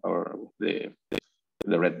here, or the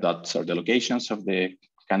red dots are the locations of the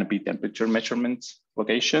canopy temperature measurements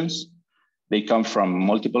locations. They come from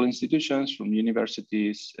multiple institutions, from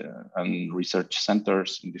universities and research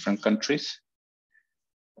centers in different countries.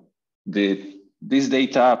 These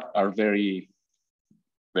data are very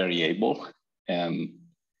variable.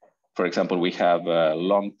 For example, we have a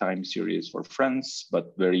long time series for France,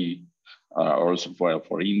 but also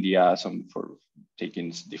for India, some for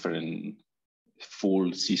taking different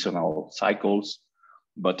full seasonal cycles.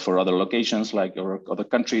 But for other locations, like other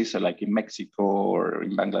countries, like in Mexico or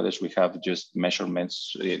in Bangladesh, we have just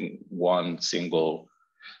measurements in one single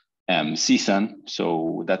season.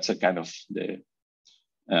 So that's a kind of the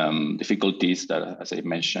difficulties that, as I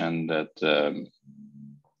mentioned, that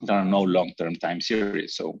there are no long-term time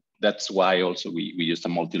series. So that's why also we use a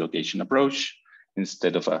multi-location approach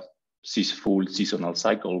instead of a full seasonal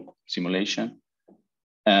cycle simulation.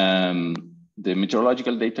 The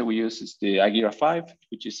meteorological data we use is the AGIRA 5,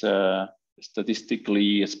 which is a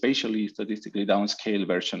spatially downscale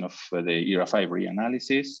version of the ERA 5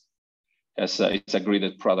 reanalysis. It's a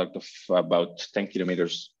gridded product of about 10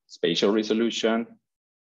 kilometers spatial resolution.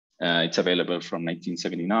 It's available from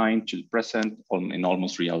 1979 to the present in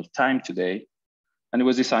almost real time today. And it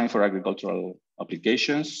was designed for agricultural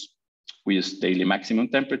applications. We use daily maximum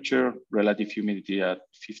temperature, relative humidity at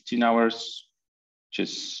 15 hours, which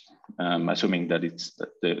is assuming that it's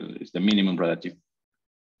the minimum relative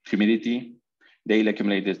humidity, daily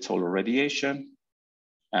accumulated solar radiation,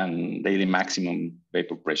 and daily maximum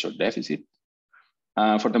vapor pressure deficit.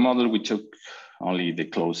 For the model, we took only the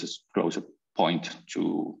closest point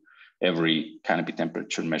to every canopy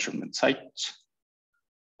temperature measurement site.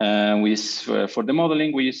 For the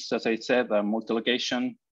modeling, we use, as I said, a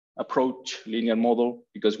multi-location approach, linear model,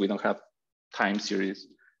 because we don't have time series,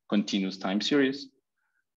 continuous time series.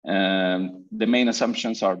 The main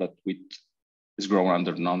assumptions are that wheat is grown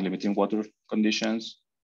under non-limiting water conditions.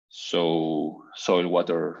 So soil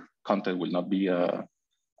water content will not be a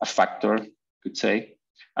factor, could say.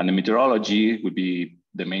 And the meteorology would be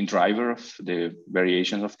the main driver of the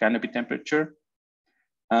variations of canopy temperature.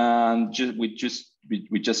 And we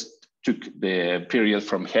just took the period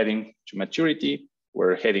from heading to maturity,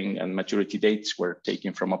 where heading and maturity dates were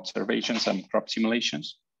taken from observations and crop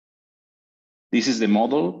simulations. This is the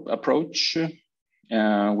model approach.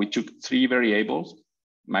 We took 3 variables: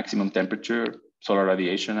 maximum temperature, solar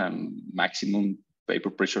radiation, and maximum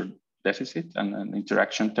vapor pressure deficit, and an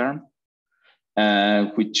interaction term,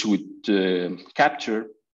 which would capture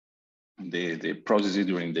the processes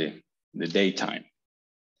during the daytime.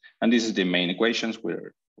 And this is the main equations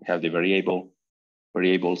where we have the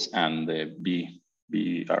variables and the B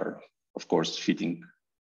are, of course, fitting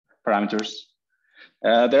parameters.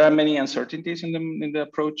 There are many uncertainties in the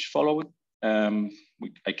approach followed.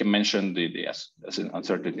 I can mention the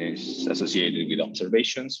uncertainties associated with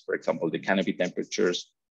observations. For example, the canopy temperature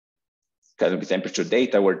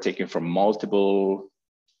data were taken from multiple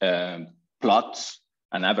plots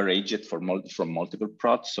and averaged from multiple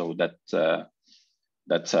plots, so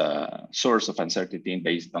that's a source of uncertainty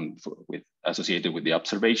based on associated with the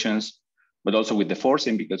observations, but also with the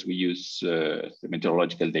forcing, because we use the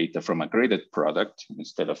meteorological data from a graded product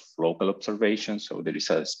instead of local observations. So there is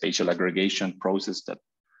a spatial aggregation process that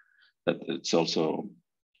it's also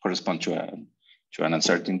correspond to an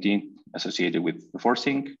uncertainty associated with the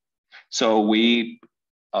forcing. So we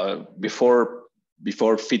before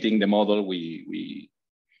fitting the model, we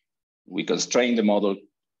constrain the model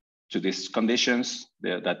to these conditions.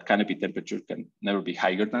 That canopy temperature can never be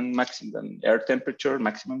higher than air temperature,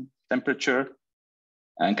 maximum temperature,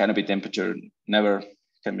 and canopy temperature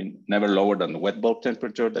can be never lower than the wet bulb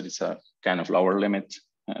temperature. That is a kind of lower limit.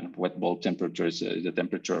 And wet bulb temperature is the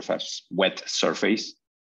temperature of a wet surface.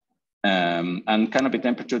 And canopy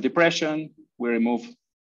temperature depression, we remove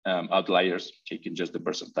outliers, taking just the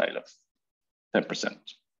percentile of 10%.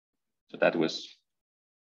 So that was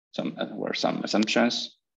some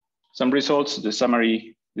assumptions. Some results, this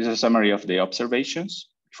is a summary of the observations,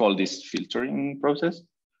 follow this filtering process.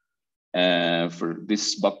 For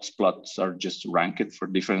these box plots are just ranked for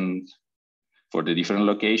the different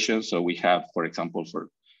locations. So we have, for example, for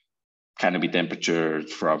canopy temperature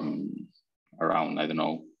from around,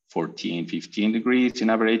 14, 15 degrees in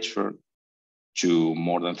average to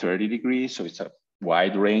more than 30 degrees. So it's a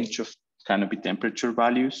wide range of canopy temperature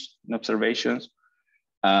values in observations.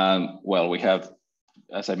 Well, we have,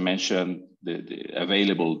 as I mentioned, the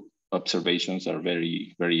available observations are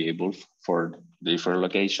very variable for different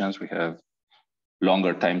locations. We have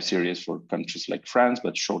longer time series for countries like France,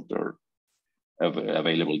 but shorter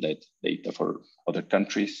available data for other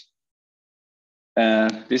countries.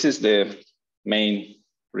 This is the main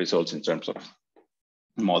results in terms of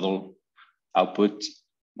model output.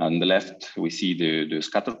 On the left, we see the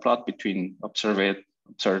scatter plot between observed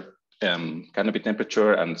canopy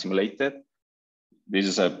temperature and simulated. This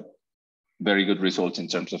is a very good result in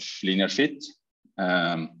terms of linear fit.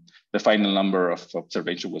 The final number of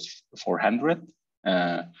observation was 400.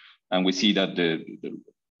 And we see that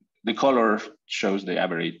the color shows the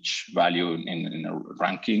average value in a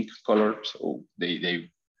ranking color. So they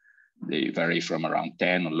vary from around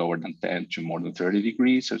 10 or lower than 10 to more than 30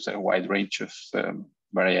 degrees. So it's a wide range of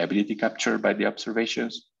variability captured by the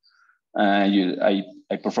observations. I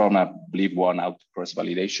perform, I believe, 1-out cross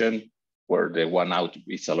validation, where the 1-out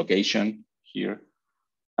is allocation here.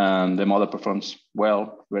 And the model performs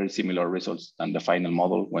well, very similar results than the final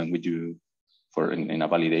model when we do in a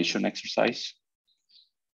validation exercise.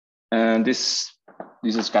 And these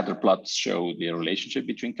scatter plots show the relationship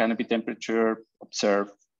between canopy temperature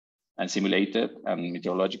observed and simulated and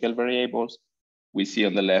meteorological variables. We see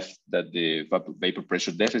on the left that the vapor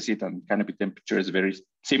pressure deficit and canopy temperature is very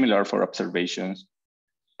similar for observations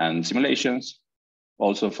and simulations,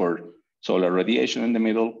 also for solar radiation in the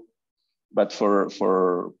middle. But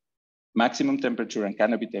for maximum temperature and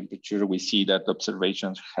canopy temperature, we see that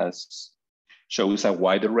observations shows a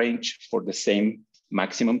wider range for the same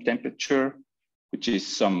maximum temperature, which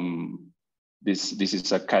is this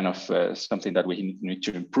is a kind of something that we need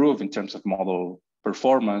to improve in terms of model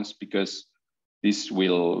performance, because this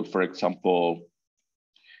will, for example,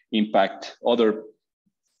 impact other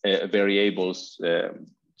variables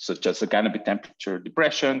such as the canopy temperature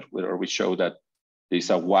depression, where we show that there's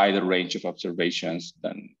a wider range of observations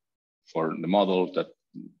than for the model that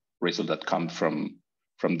results that come from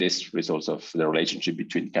this results of the relationship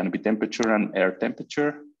between canopy temperature and air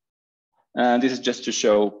temperature. And this is just to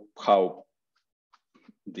show how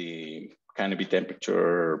the canopy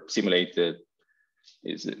temperature simulated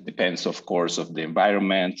depends, of course, of the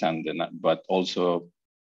environment but also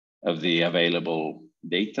of the available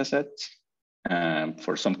data set.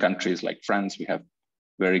 For some countries like France, we have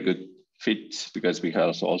very good fit because we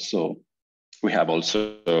have also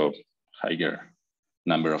higher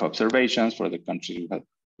number of observations. For the countries who have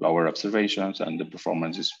lower observations, and the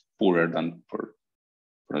performance is poorer than for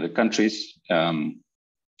other countries.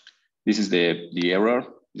 This is the error,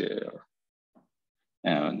 the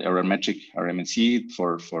error metric, RMNC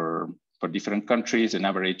for different countries. On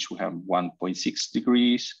average, we have 1.6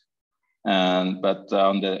 degrees. But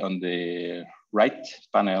on the right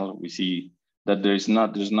panel, we see that there's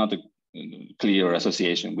not a clear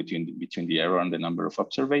association between the error and the number of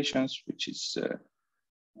observations, which is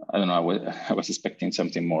I don't know. I was expecting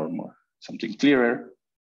something something clearer,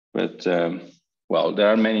 but well, there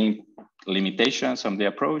are many limitations on the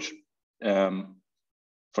approach.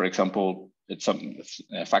 For example, it's some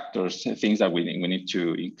factors, things that we need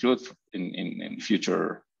to include in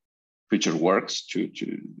future works to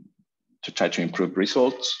try to improve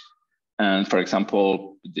results. And for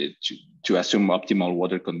example, to assume optimal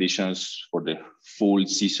water conditions for the full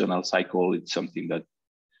seasonal cycle, it's something that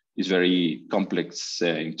is very complex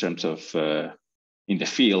in terms of in the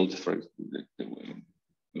field.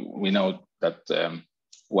 We know that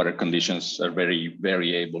water conditions are very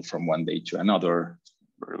variable from one day to another,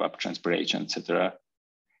 evapotranspiration, etc.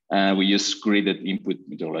 We use gridded input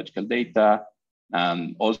meteorological data.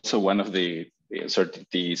 And also one of the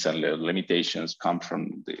uncertainties and limitations come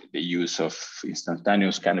from the use of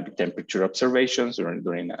instantaneous canopy temperature observations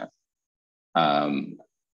during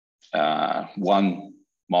one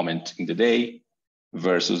moment in the day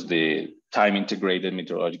versus the time integrated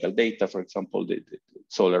meteorological data, for example, the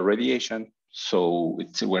solar radiation. So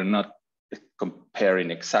we're not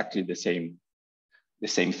comparing exactly the same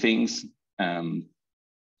things,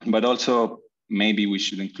 but also maybe we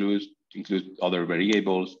should include other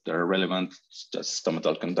variables that are relevant, just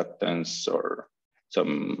stomatal conductance or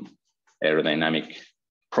some aerodynamic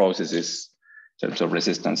processes in terms of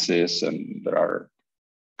resistances, and there are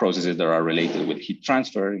processes that are related with heat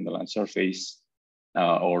transfer in the land surface,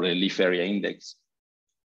 or the leaf area index,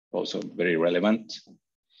 also very relevant.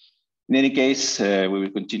 In any case, we will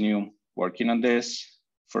continue working on this.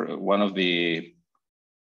 For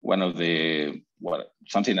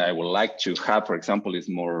something I would like to have, for example, is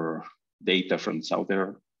more data from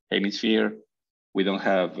Southern Hemisphere. We don't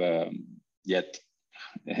have yet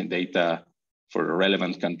data for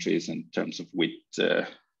relevant countries in terms of wheat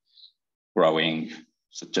growing,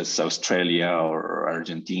 such as Australia or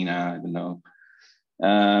Argentina, I don't know.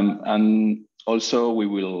 And also we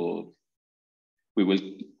will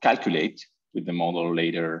calculate with the model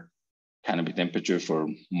later canopy temperature for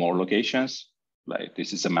more locations. Like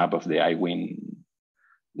this is a map of the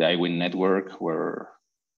iWind network, where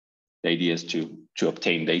the idea is to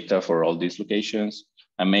obtain data for all these locations,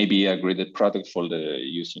 and maybe a gridded product for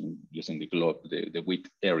using the globe, the wheat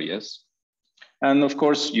areas. And of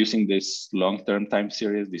course, using this long-term time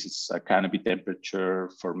series, this is a canopy temperature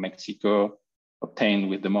for Mexico obtained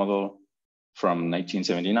with the model from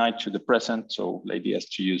 1979 to the present. So the idea is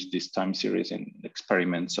to use this time series in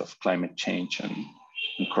experiments of climate change and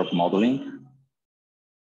crop modeling.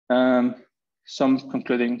 Some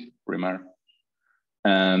concluding remark.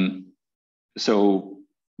 So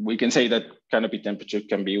we can say that canopy temperature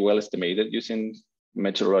can be well estimated using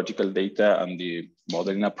meteorological data and the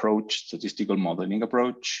modeling approach, statistical modeling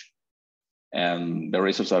approach. And the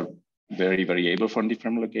results are very variable from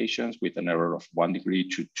different locations, with an error of 1 degree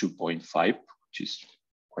to 2.5, which is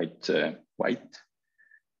quite wide.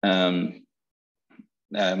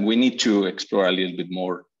 We need to explore a little bit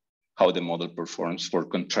more how the model performs for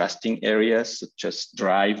contrasting areas, such as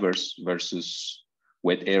dry versus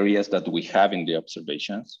wet areas that we have in the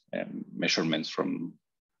observations, and measurements from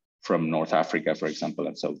North Africa, for example,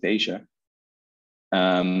 and South Asia.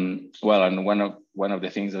 Well, and one of the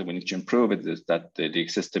things that we need to improve is that the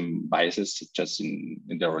existing biases, such as in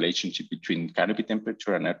the relationship between canopy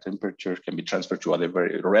temperature and air temperature, can be transferred to other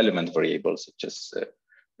very relevant variables, such as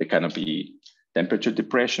the canopy temperature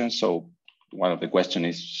depression. So one of the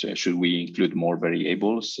questions is, should we include more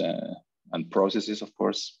variables and processes, of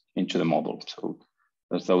course, into the model? So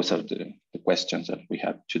those are the questions that we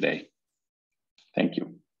have today. Thank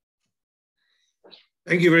you.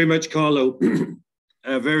 Thank you very much, Carlo.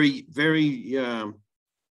 A very, very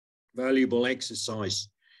valuable exercise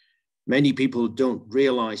many people don't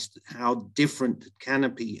realize how different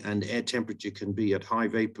canopy and air temperature can be at high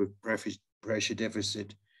vapor pressure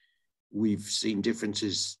deficit. We've seen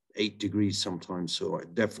differences 8 degrees sometimes, so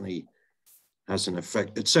it definitely has an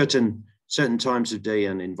effect at certain times of day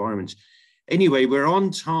and environments. Anyway, we're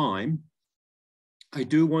on time. I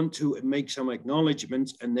do want to make some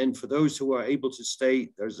acknowledgements, and then for those who are able to stay,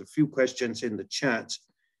 there's a few questions in the chat.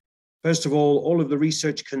 First of all of the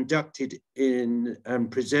research conducted in and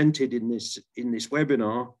presented in this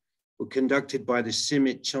webinar were conducted by the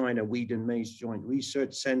CIMMYT-China Wheat and Maize Joint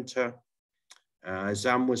Research Center.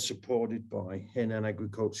 Azam was supported by Henan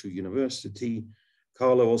Agricultural University.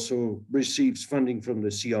 Carlo also receives funding from the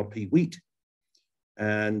CRP Wheat,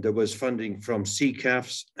 and there was funding from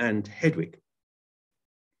CCAFS and Hedwig.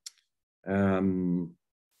 And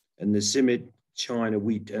the CIMMYT-China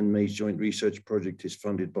Wheat and Maize Joint Research Project is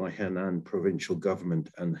funded by Henan Provincial Government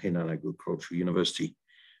and Henan Agricultural University.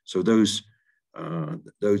 So those are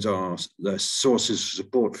the sources of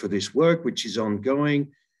support for this work, which is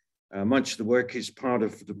ongoing. Much of the work is part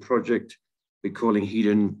of the project we're calling Heat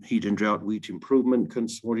and Drought Wheat Improvement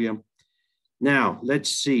Consortium. Now, let's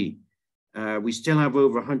see. We still have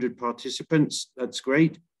over 100 participants. That's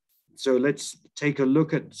great. So let's take a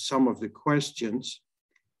look at some of the questions.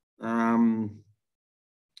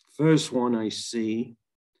 First one I see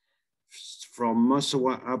from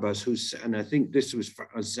Masawa Abbas, and I think this was for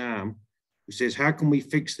Azam, who says, how can we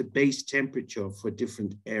fix the base temperature for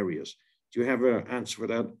different areas? Do you have an answer for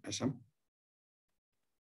that, Azam?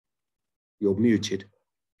 You're muted.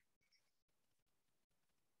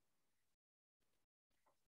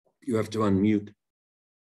 You have to unmute.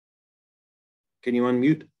 Can you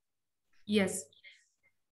unmute? Yes.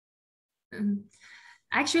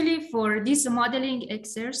 Actually, for this modeling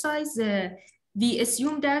exercise, we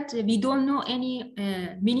assume that we don't know any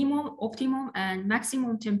minimum, optimum, and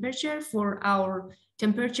maximum temperature for our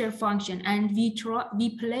temperature function, and we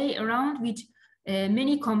play around with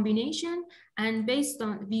many combination, and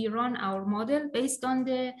we run our model based on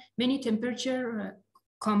the many temperature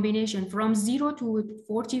combination from 0 to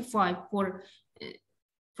 45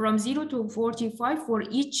 from 0 to 45 for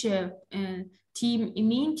each T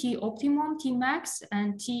mean, T optimum, T max,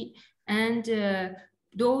 and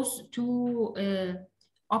those two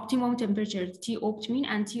optimum temperatures, T opt mean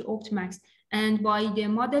and T opt max. And by the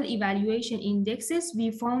model evaluation indexes,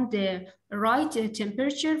 we found the right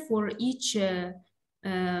temperature for each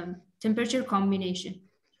temperature combination.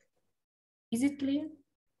 Is it clear?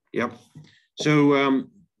 Yep. So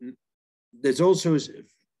there's also,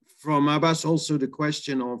 from Abbas, also the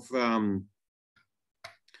question of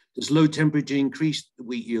does low temperature increase the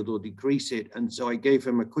wheat yield or decrease it? And so I gave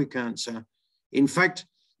him a quick answer. In fact,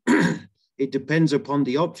 it depends upon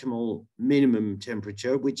the optimal minimum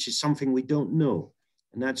temperature, which is something we don't know.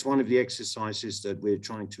 And that's one of the exercises that we're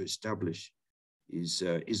trying to establish is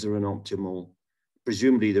there an optimal,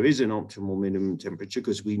 presumably there is an optimal minimum temperature,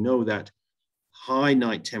 because we know that high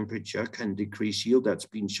night temperature can decrease yield. That's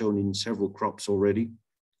been shown in several crops already.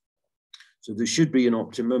 So there should be an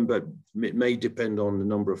optimum, but it may depend on the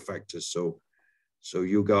number of factors. So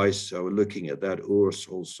you guys are looking at that, Urs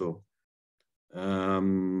also.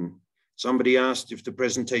 Somebody asked if the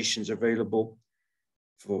presentation's available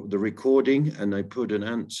for the recording, and I put an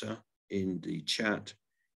answer in the chat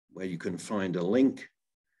where you can find a link.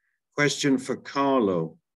 Question for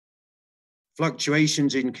Carlo.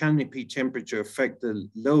 Fluctuations in canopy temperature affect the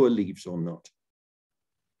lower leaves or not?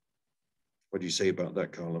 What do you say about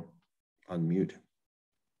that, Carlo? Unmute.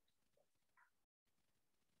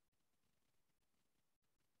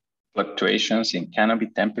 Fluctuations in canopy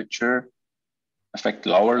temperature affect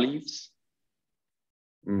lower leaves?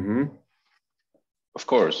 Mm-hmm. Of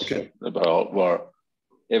course, okay. Well,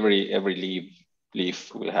 every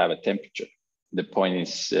leaf will have a temperature. The point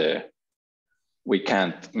is we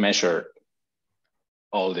can't measure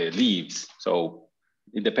all the leaves, so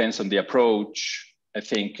it depends on the approach. I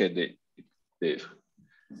think an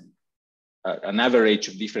average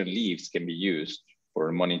of different leaves can be used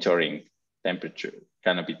for monitoring temperature,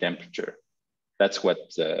 canopy temperature. That's what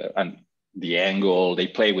and the angle, they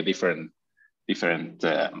play with different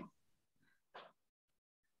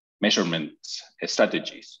measurement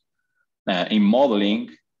strategies. In modeling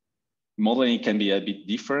can be a bit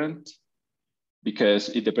different because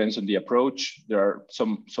it depends on the approach. There are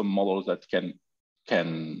some models that can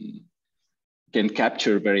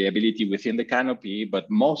capture variability within the canopy, but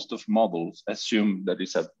most of models assume that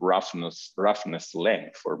it's a roughness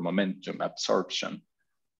length for momentum absorption.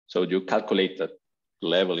 So you calculate that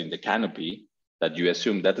level in the canopy that you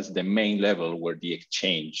assume that is the main level where the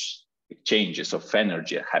exchanges of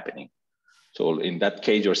energy are happening. So in that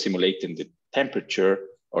case, you're simulating the temperature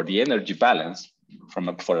or the energy balance for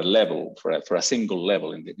a single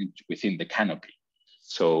level within the canopy.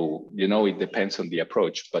 So, you know, it depends on the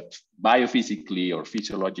approach, but biophysically or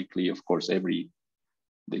physiologically, of course, every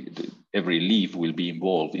leaf will be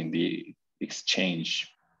involved in the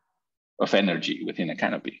exchange of energy within a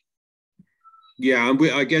canopy. Yeah, and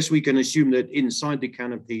I guess we can assume that inside the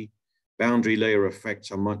canopy, boundary layer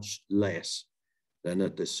effects are much less than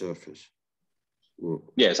at the surface.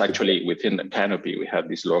 Yes, actually, within the canopy, we have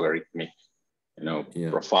this logarithmic,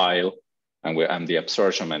 profile, and the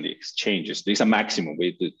absorption and the exchanges. There's a maximum.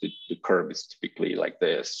 The curve is typically like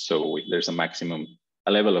this. So there's a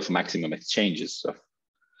level of maximum exchanges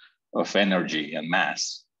of energy and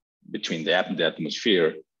mass between the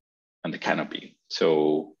atmosphere and the canopy.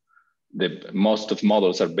 So most of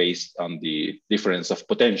models are based on the difference of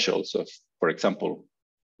potentials of, for example,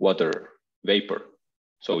 water vapor.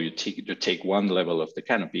 So you take one level of the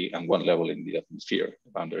canopy and one level in the atmosphere,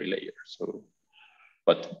 boundary layer. So,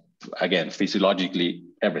 but again, physiologically,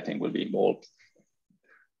 everything will be involved.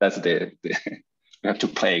 That's we have to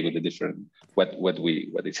play with the different, what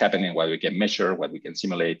is happening, what we can measure, what we can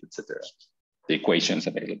simulate, etc. The equations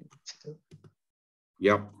available.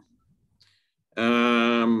 Yep.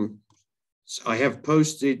 So I have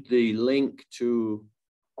posted the link to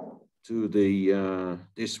the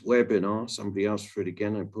this webinar. Somebody asked for it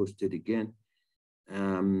again. I posted it again.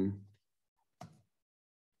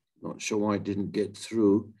 Not sure why I didn't get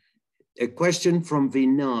through. A question from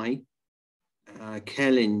Vinay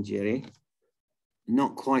Kellingeri.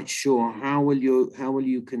 Not quite sure. How will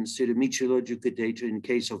you consider meteorological data in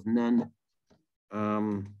case of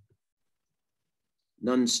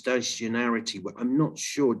non-stationarity? I'm not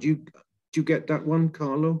sure. Do you get that one,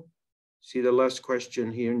 Carlo? See the last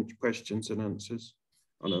question here in questions and answers.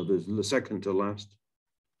 Oh no, there's the second to last.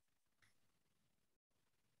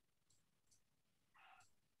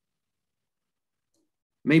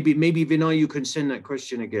 Maybe Vinay, you can send that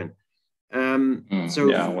question again. So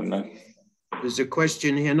yeah, there's a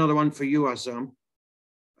question here, another one for you, Azam.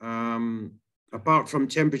 Apart from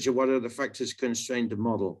temperature, what other factors constrain the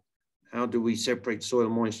model? How do we separate soil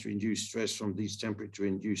moisture-induced stress from these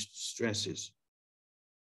temperature-induced stresses?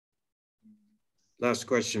 Last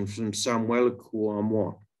question from Samuel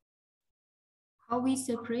Kouamoa. How we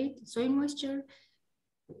separate soil moisture?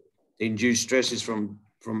 Induced stresses from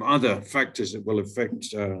other factors that will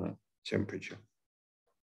affect temperature.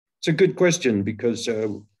 It's a good question because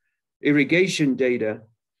irrigation data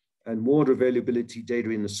and water availability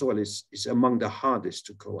data in the soil is among the hardest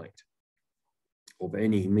to collect of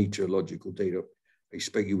any meteorological data. I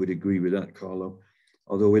expect you would agree with that, Carlo.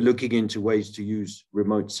 Although we're looking into ways to use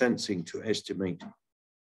remote sensing to estimate,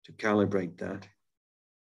 to calibrate that.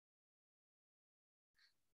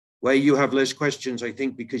 Where you have less questions, I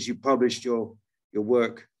think, because you published your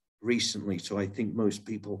work recently. So I think most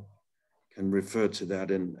people can refer to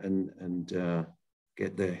that and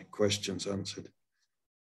get their questions answered.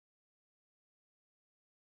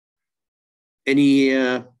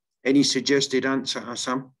 Any suggested answer,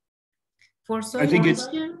 Azam? For soil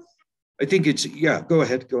moisture? I think it's, yeah, go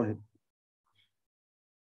ahead.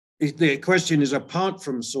 The question is, apart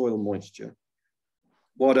from soil moisture,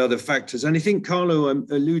 what are the factors? And I think Carlo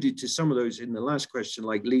alluded to some of those in the last question,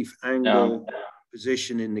 like leaf angle,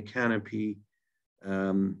 position in the canopy.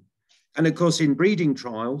 And of course, in breeding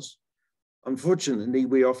trials, unfortunately,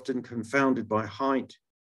 we're often confounded by height.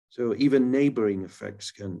 So even neighboring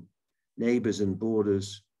effects neighbors and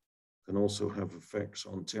borders can also have effects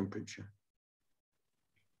on temperature.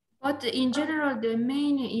 But in general, the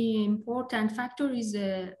main important factor is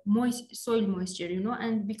soil moisture,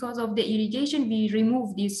 and because of the irrigation, we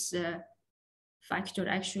remove this factor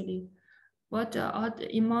actually. But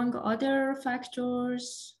among other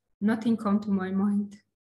factors, nothing comes to my mind.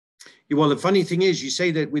 Yeah, well, the funny thing is, you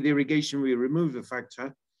say that with irrigation, we remove a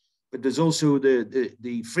factor, but there's also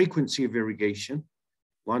the frequency of irrigation.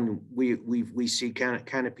 One, we see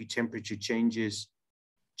canopy temperature changes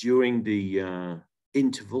during the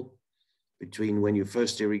interval between when you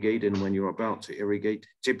first irrigate and when you're about to irrigate.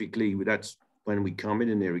 Typically, that's when we come in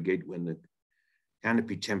and irrigate, when the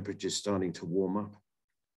canopy temperature is starting to warm up.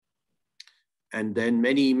 And then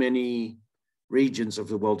many regions of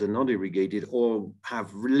the world are not irrigated or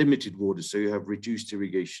have limited water, so you have reduced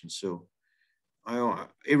irrigation. So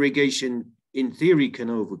irrigation, in theory, can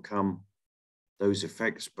overcome those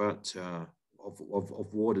effects, but of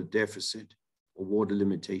water deficit or water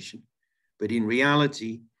limitation. But in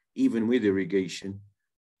reality, even with irrigation,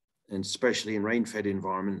 and especially in rain-fed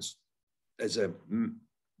environments,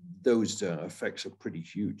 those effects are pretty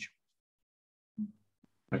huge.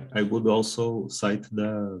 I would also cite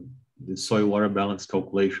the soil water balance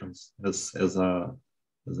calculations as an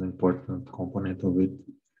important component of it.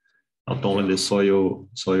 Not only the soil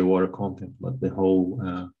water content, but the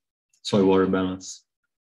whole soil water balance.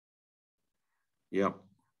 Yeah.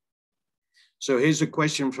 So here's a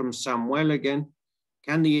question from Samuel again.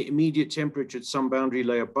 Can the immediate temperature at some boundary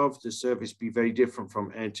layer above the surface be very different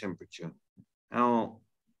from air temperature? I'm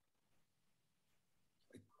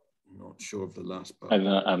not sure of the last part.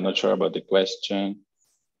 I'm not sure about the question,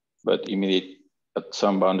 but immediate at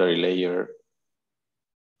some boundary layer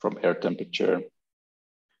from air temperature.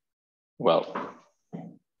 Well,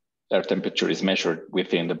 air temperature is measured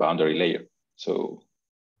within the boundary layer. So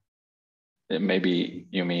maybe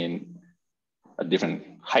you mean a different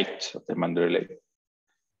height of the boundary layer.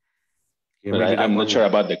 Yeah, but I'm not sure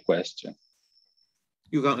about the question.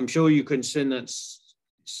 I'm sure you can send that,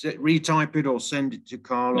 retype it or send it to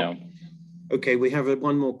Carlo. No. Okay, we have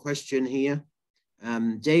one more question here.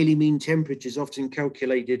 Daily mean temperature is often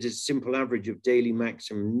calculated as a simple average of daily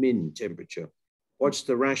maximum min temperature. What's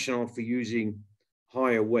the rationale for using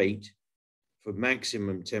higher weight for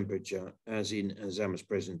maximum temperature as in Azam's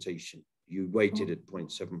presentation? You weighted at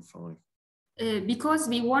 0.75. Because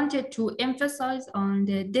we wanted to emphasize on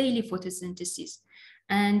the daily photosynthesis.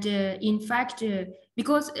 And in fact,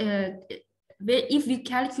 because if we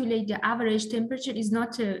calculate the average temperature is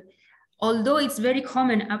not, although it's very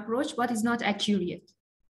common approach, but it's not accurate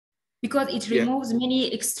because it removes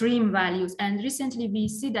many extreme values. And recently we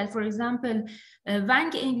see that, for example,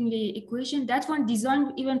 Wang-Engle equation, that one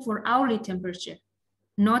designed even for hourly temperature,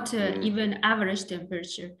 not even average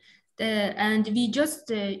temperature. And we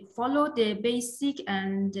just follow the basic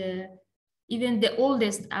and even the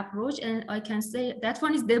oldest approach. And I can say that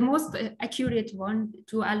one is the most accurate one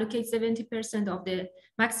to allocate 70% of the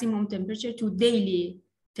maximum temperature to daily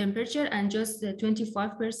temperature and just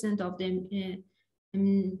 25% of the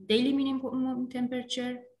daily minimum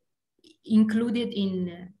temperature included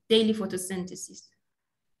in daily photosynthesis.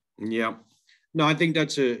 Yeah, no, I think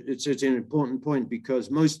it's an important point because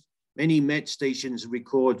many MET stations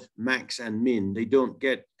record max and min. They don't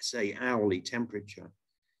get, say, hourly temperature.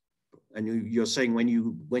 And you're saying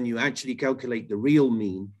when you actually calculate the real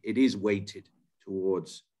mean, it is weighted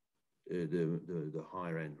towards the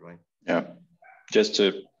higher end, right? Yeah, just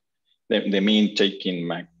the mean taking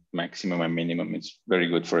maximum and minimum is very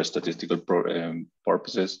good for statistical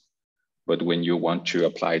purposes. But when you want to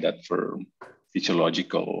apply that for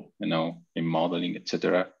physiological, in modeling,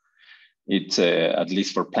 etc., it's at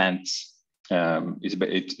least for plants,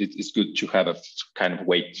 it's good to have a kind of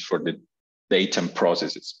weight for the daytime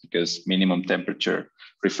processes because minimum temperature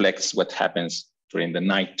reflects what happens during the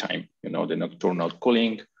nighttime, the nocturnal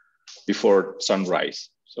cooling before sunrise.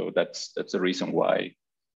 So that's the reason why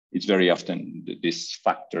it's very often these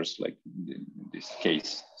factors, like in this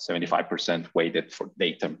case, 75% weighted for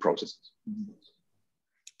daytime processes.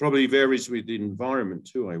 Probably varies with the environment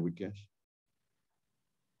too, I would guess.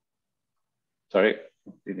 Sorry?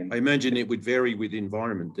 I imagine it would vary with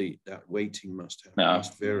environment. That weighting must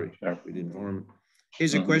vary with environment.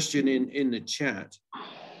 Here's a question in the chat.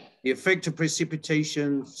 The effect of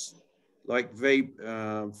precipitations like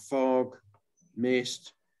vapor, fog,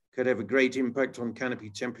 mist could have a great impact on canopy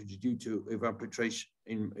temperature due to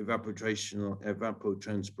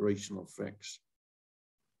evapotranspirational effects.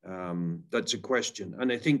 That's a question.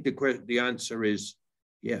 And I think the answer is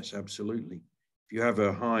yes, absolutely. If you have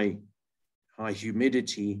a high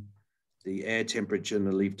humidity, the air temperature and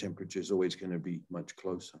the leaf temperature is always going to be much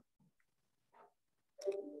closer.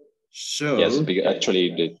 So yes, because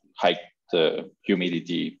actually the high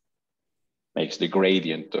humidity makes the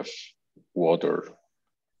gradient of water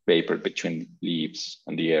vapor between leaves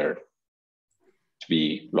and the air to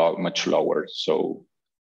be much lower. So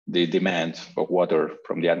the demand of water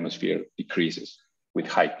from the atmosphere decreases with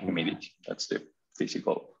high humidity. That's the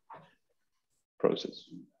physical process.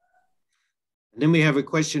 And then we have a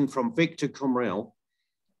question from Victor Comrell,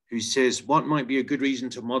 who says, what might be a good reason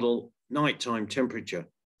to model nighttime temperature?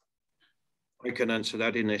 I can answer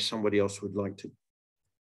that unless somebody else would like to.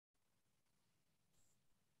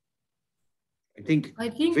 I think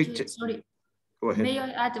Victor, sorry. Go ahead. May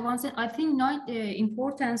I add one thing? I think the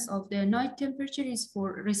importance of the night temperature is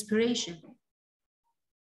for respiration.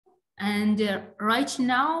 And right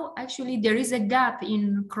now, actually, there is a gap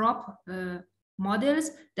in crop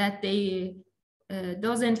models that they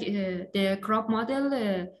the crop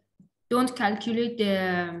model don't calculate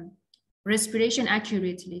the respiration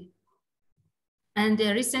accurately. And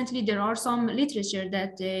recently, there are some literature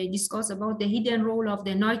that discuss about the hidden role of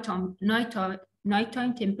the nighttime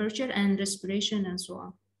temperature and respiration and so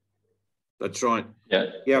on. That's right. Yeah.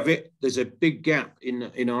 Yeah, there's a big gap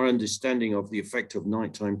in our understanding of the effect of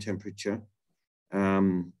nighttime temperature.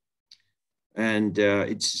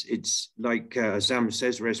 It's like Azam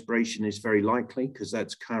says, respiration is very likely because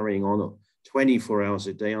that's carrying on 24 hours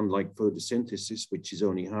a day, unlike photosynthesis, which is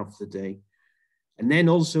only half the day. And then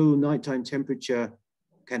also nighttime temperature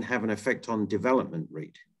can have an effect on development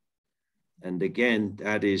rate. And again,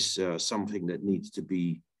 that is something that needs to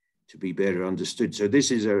be better understood. So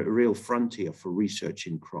this is a real frontier for research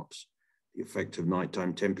in crops, the effect of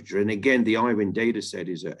nighttime temperature. And again, the IWIN data set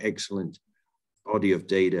is an excellent body of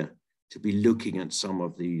data to be looking at some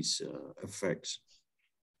of these effects.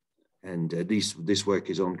 And this work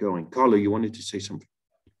is ongoing. Carlo, you wanted to say something?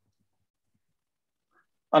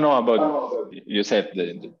 I know about, you said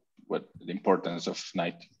what the importance of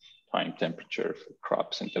nighttime temperature for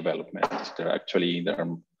crops and development. There are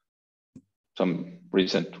some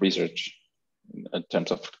recent research in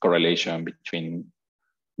terms of correlation between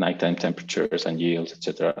nighttime temperatures and yields,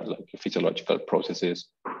 etc., like physiological processes.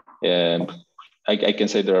 And I can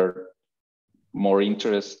say there are more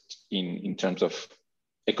interest in terms of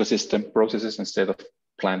ecosystem processes instead of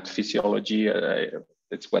plant physiology.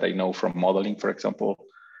 It's what I know from modeling, for example,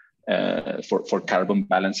 for carbon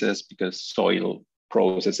balances, because soil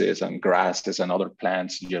processes and grasses and other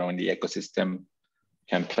plants, in the ecosystem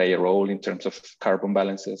can play a role in terms of carbon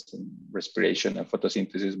balances and respiration and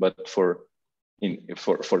photosynthesis. But for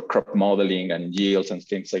crop modeling and yields and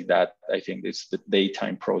things like that, I think it's the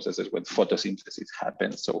daytime processes when photosynthesis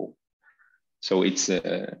happens. So it's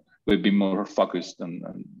we'll be more focused on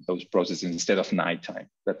those processes instead of nighttime.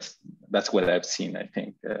 That's what I've seen, I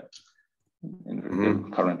think, in the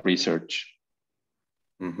current research.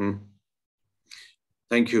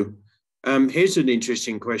 Thank you. Here's an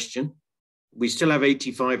interesting question. We still have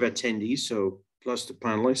 85 attendees, so plus the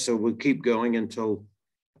panelists. So we'll keep going until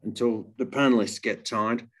the panelists get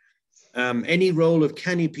tired. Any role of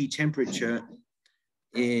canopy temperature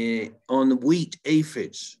on wheat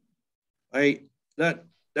aphids?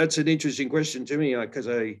 That's an interesting question to me because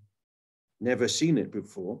I never seen it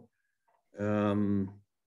before. I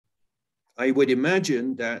would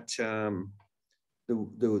imagine that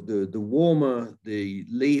the warmer the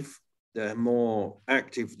leaf, the more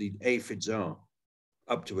active the aphids are,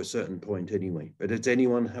 up to a certain point anyway. But does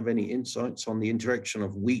anyone have any insights on the interaction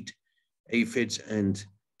of wheat aphids and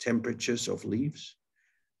temperatures of leaves?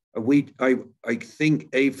 I think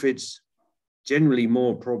aphids generally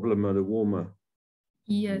more problem are the warmer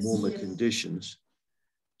conditions.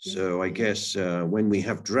 So I guess when we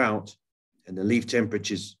have drought and the leaf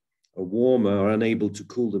temperatures are warmer or unable to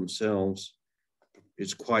cool themselves,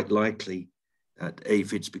 it's quite likely that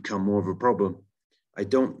aphids become more of a problem. I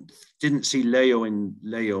didn't see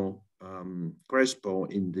Leo Crespo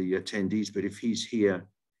in the attendees, but if he's here,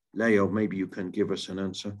 Leo, maybe you can give us an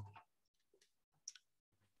answer.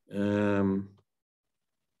 And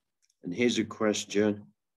here's a question.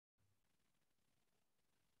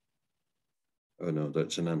 Oh no,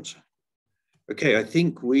 that's an answer. Okay, I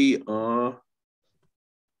think we are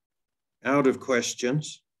out of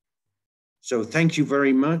questions. So thank you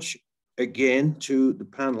very much again to the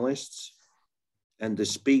panelists and the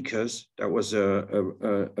speakers. That was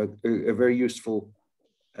a very useful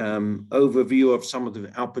overview of some of the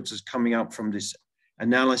outputs coming out from this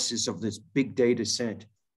analysis of this big data set,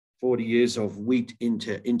 40 years of wheat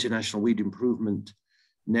international wheat improvement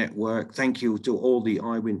network. Thank you to all the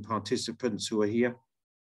IWIN participants who are here.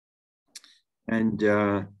 And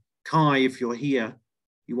Kai, if you're here,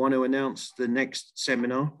 you want to announce the next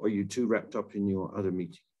seminar, or are you too wrapped up in your other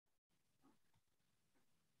meeting?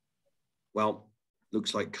 Well,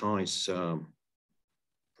 looks like Kai's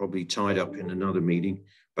probably tied up in another meeting,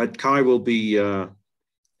 but Kai will be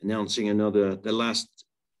announcing the last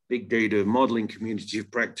Big Data Modeling Community of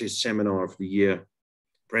Practice seminar of the year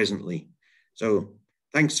presently. So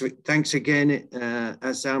thanks again,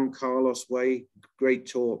 Azam, Carlos, Wei, great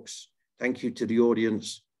talks. Thank you to the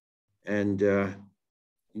audience, and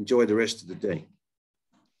enjoy the rest of the day.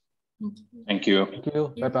 Thank you. Thank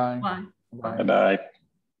you. Bye-bye. Bye. Bye. Bye-bye.